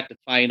said, he had to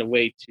find a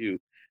way to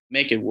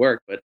make it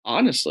work. But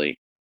honestly,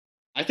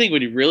 I think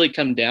when you really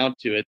come down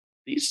to it,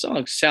 these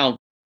songs sound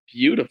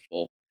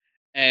beautiful.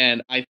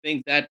 And I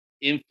think that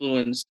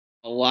influenced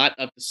a lot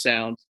of the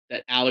sounds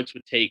that Alex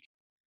would take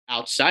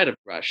outside of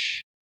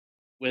Rush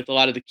with a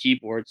lot of the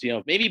keyboards.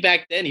 Maybe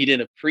back then he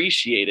didn't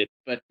appreciate it,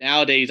 but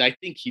nowadays I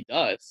think he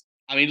does.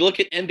 I mean, look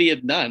at Envy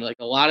of None. Like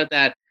a lot of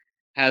that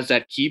has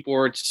that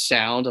keyboard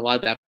sound, a lot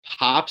of that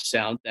pop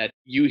sound that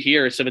you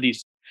hear in some of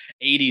these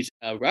 80s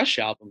Rush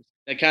albums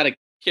that kind of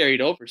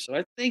carried over. So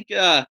I think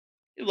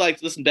you'd like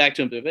to listen back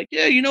to him and be like,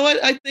 yeah, you know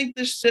what? I think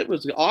this shit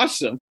was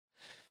awesome.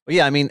 Well,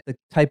 yeah, I mean, the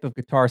type of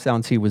guitar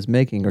sounds he was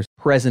making are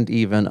present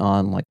even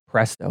on like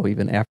Presto,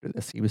 even after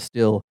this. He was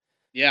still,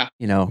 Yeah.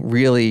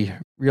 really,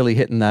 really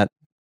hitting that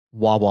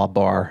wah-wah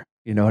bar.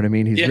 You know what I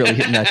mean? He's really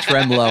hitting that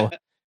tremolo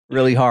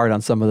really hard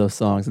on some of those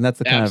songs. And that's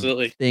the kind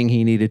Absolutely. of thing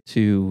he needed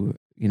to,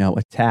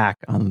 attack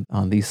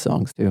on these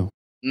songs too.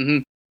 Mm-hmm.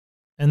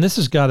 And this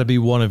has got to be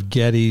one of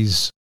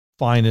Geddy's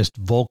finest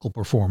vocal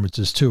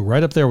performances too,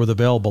 right up there with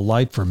Available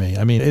Light for me.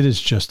 I mean, it is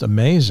just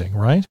amazing,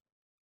 right?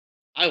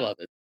 I love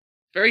it.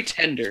 Very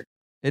tender.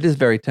 It is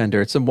very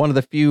tender. It's one of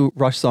the few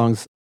Rush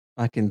songs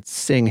I can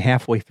sing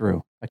halfway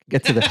through. I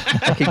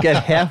can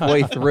get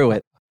halfway through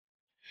it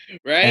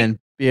Right? and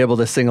be able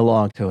to sing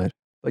along to it.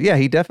 But yeah,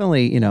 he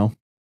definitely,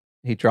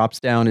 he drops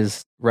down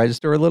his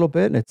register a little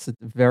bit and it's a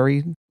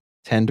very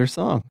tender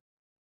song.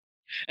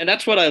 And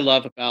that's what I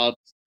love about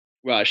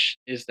Rush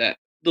is that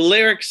the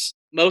lyrics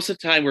most of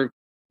the time were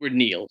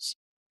Neil's,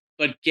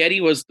 but Geddy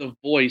was the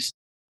voice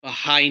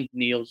behind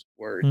Neil's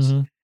words.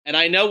 Mm-hmm. And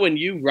I know when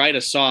you write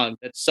a song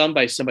that's sung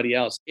by somebody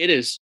else, it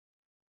is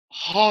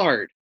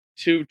hard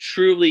to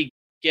truly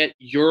get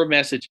your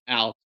message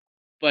out.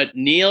 But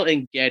Neil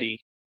and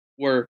Geddy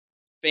were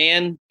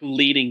fan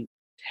bleeding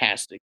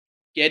tastic.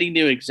 Geddy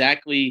knew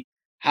exactly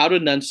how to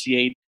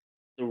enunciate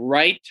the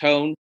right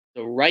tone,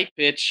 the right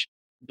pitch,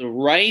 the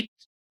right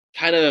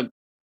kind of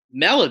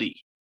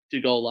melody to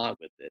go along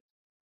with it.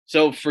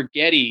 So for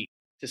Geddy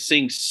to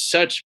sing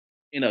such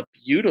in a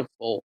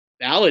beautiful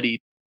ballady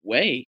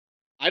way,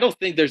 I don't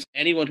think there's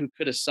anyone who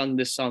could have sung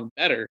this song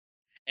better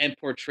and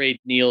portrayed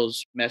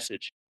Neil's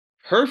message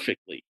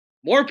perfectly,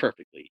 more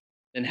perfectly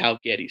than how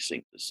Geddy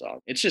sings the song.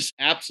 It's just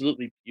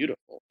absolutely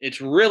beautiful. It's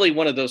really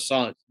one of those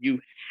songs you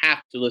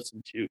have to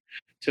listen to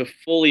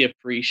fully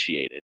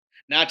appreciate it.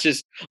 Not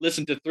just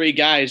listen to three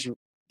guys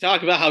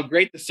talk about how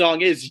great the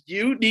song is.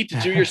 You need to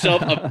do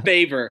yourself a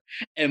favor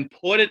and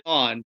put it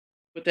on,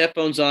 put the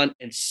headphones on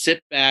and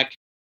sit back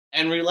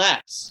and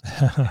relax.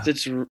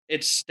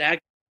 It's that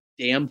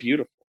damn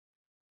beautiful.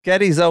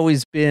 Geddy's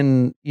always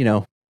been,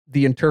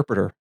 the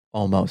interpreter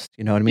almost.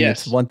 You know what I mean?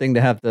 Yes. It's one thing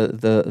to have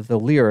the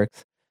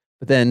lyrics,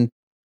 but then,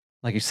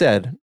 like you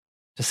said,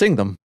 to sing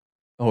them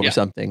over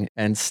something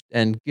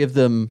and give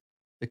them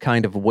the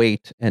kind of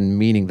weight and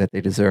meaning that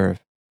they deserve.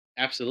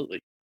 Absolutely.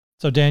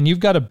 So, Dan, you've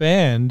got a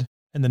band,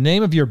 and the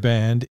name of your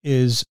band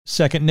is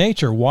Second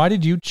Nature. Why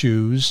did you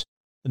choose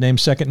the name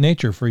Second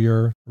Nature for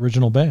your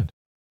original band?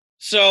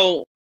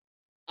 So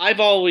I've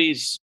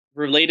always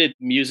related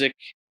music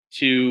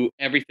to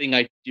everything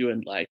I do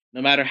in life.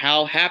 No matter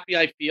how happy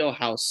I feel,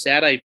 how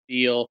sad I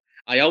feel,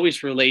 I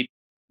always relate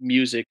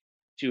music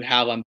to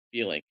how I'm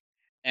feeling.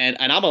 And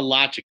I'm a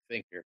logic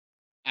thinker.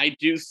 I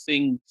do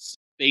things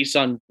based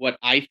on what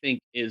I think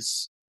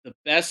is the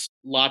best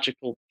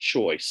logical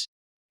choice.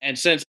 And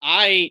since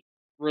I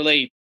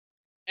relate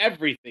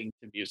everything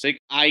to music,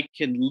 I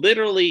can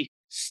literally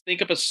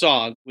think of a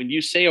song. When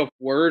you say a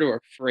word or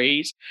a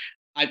phrase,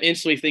 I'm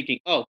instantly thinking,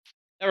 oh,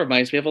 that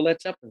reminds me of a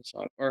Led Zeppelin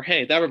song. Or,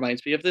 hey, that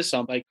reminds me of this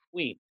song by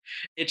Queen.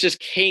 It just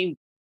came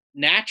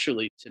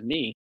naturally to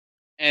me.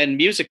 And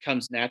music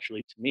comes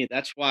naturally to me.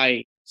 That's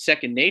why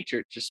Second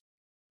Nature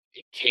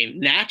it came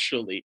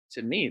naturally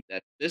to me,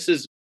 that this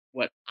is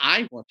what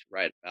I want to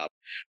write about,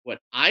 what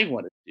I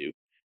want to do,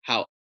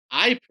 how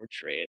I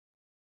portray it.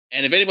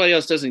 And if anybody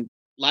else doesn't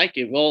like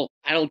it, well,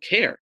 I don't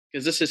care,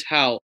 because this is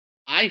how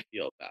I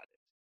feel about it.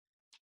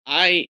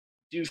 I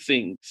do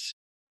things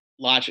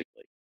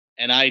logically,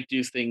 and I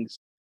do things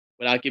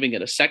without giving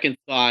it a second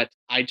thought.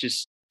 I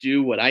just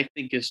do what I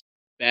think is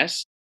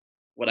best,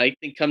 what I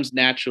think comes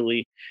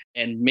naturally,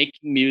 and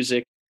making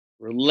music,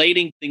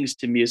 relating things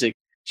to music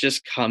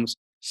just comes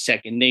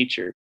second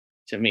nature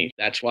to me.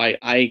 That's why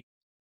I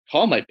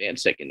call my band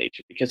Second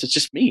Nature, because it's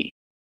just me.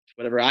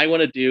 Whatever I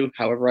want to do,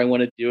 however I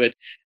want to do it,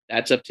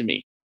 that's up to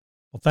me.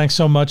 Well, thanks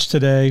so much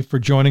today for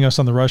joining us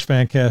on the Rush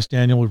Fancast,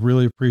 Daniel. We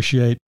really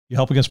appreciate you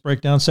helping us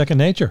break down Second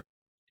Nature.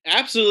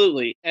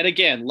 Absolutely. And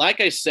again, like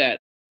I said,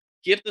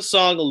 give the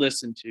song a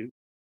listen to.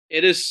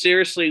 It is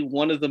seriously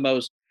one of the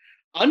most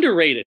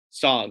underrated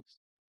songs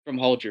from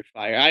Hold Your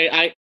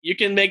Fire. You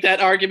can make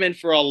that argument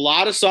for a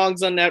lot of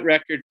songs on that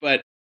record,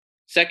 but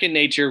Second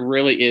Nature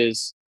really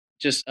is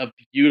just a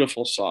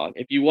beautiful song.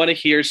 If you want to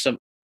hear some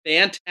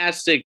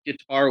fantastic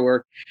guitar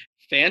work,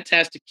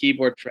 fantastic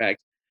keyboard tracks,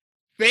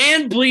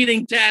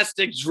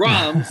 fan-bleeding-tastic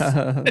drums,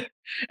 and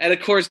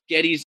of course,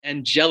 Geddy's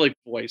angelic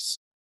voice,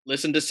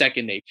 listen to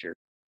Second Nature.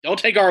 Don't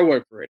take our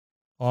word for it.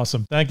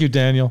 Awesome. Thank you,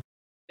 Daniel.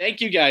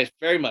 Thank you guys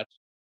very much.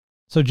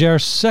 So,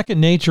 Jared,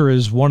 Second Nature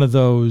is one of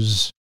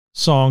those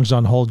songs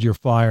on Hold Your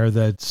Fire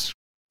that's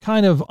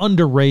kind of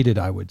underrated,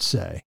 I would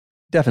say.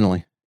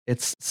 Definitely.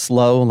 It's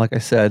slow, like I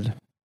said,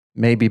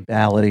 maybe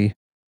ballady.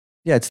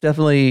 Yeah, it's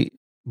definitely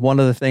one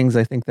of the things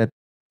I think that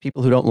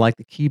people who don't like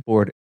the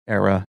keyboard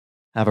era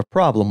have a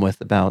problem with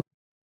about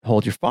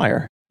Hold Your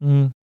Fire,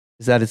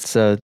 is that it's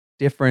a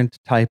different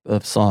type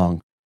of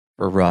song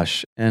for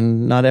Rush,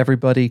 and not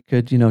everybody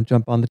could,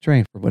 jump on the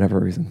train for whatever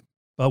reason.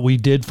 But we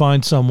did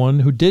find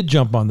someone who did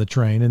jump on the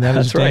train, and that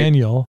is right.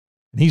 Daniel,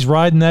 and he's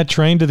riding that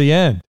train to the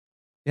end.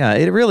 Yeah,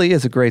 it really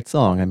is a great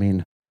song. I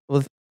mean,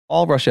 with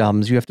all Rush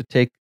albums, you have to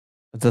take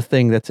the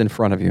thing that's in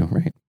front of you,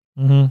 right?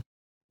 Mm-hmm.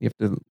 You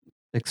have to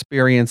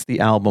experience the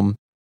album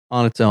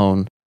on its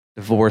own,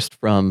 divorced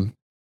from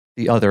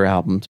the other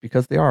albums,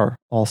 because they are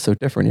all so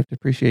different. You have to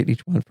appreciate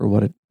each one for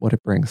what it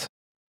brings.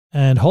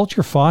 And Hold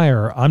Your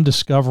Fire, I'm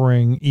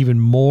discovering even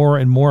more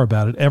and more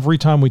about it every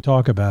time we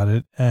talk about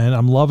it, and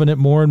I'm loving it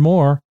more and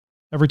more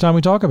every time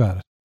we talk about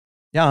it.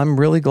 Yeah, I'm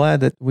really glad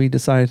that we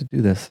decided to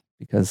do this,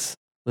 because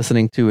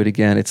listening to it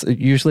again, it's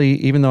usually,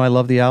 even though I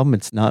love the album,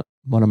 it's not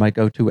one of my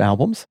go-to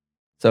albums.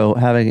 So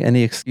having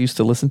any excuse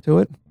to listen to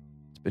it,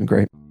 it's been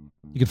great.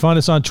 You can find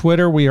us on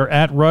Twitter. We are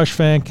at Rush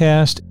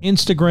Fancast.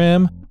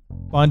 Instagram,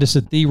 find us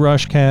at The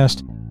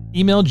Rushcast.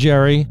 Email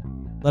Jerry.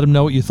 Let him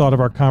know what you thought of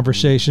our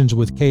conversations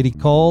with Katie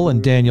Cole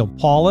and Daniel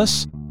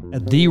Paulus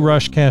at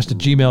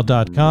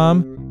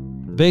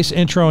therushcast@gmail.com. The bass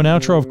intro and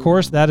outro, of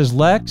course, that is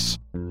Lex.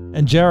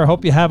 And Jerry, I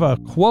hope you have a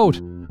quote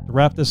to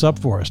wrap this up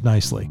for us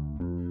nicely.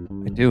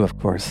 I do, of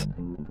course.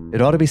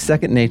 It ought to be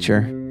second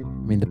nature. I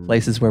mean, the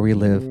places where we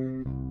live.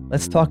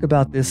 Let's talk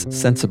about this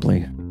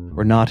sensibly.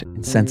 We're not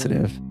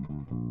insensitive.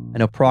 I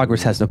know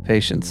progress has no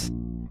patience,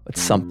 but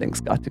something's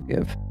got to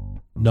give.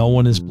 No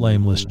one is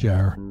blameless,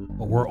 Jar,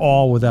 but we're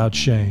all without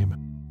shame.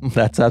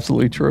 That's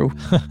absolutely true.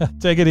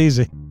 Take it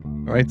easy.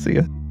 All right, see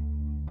ya.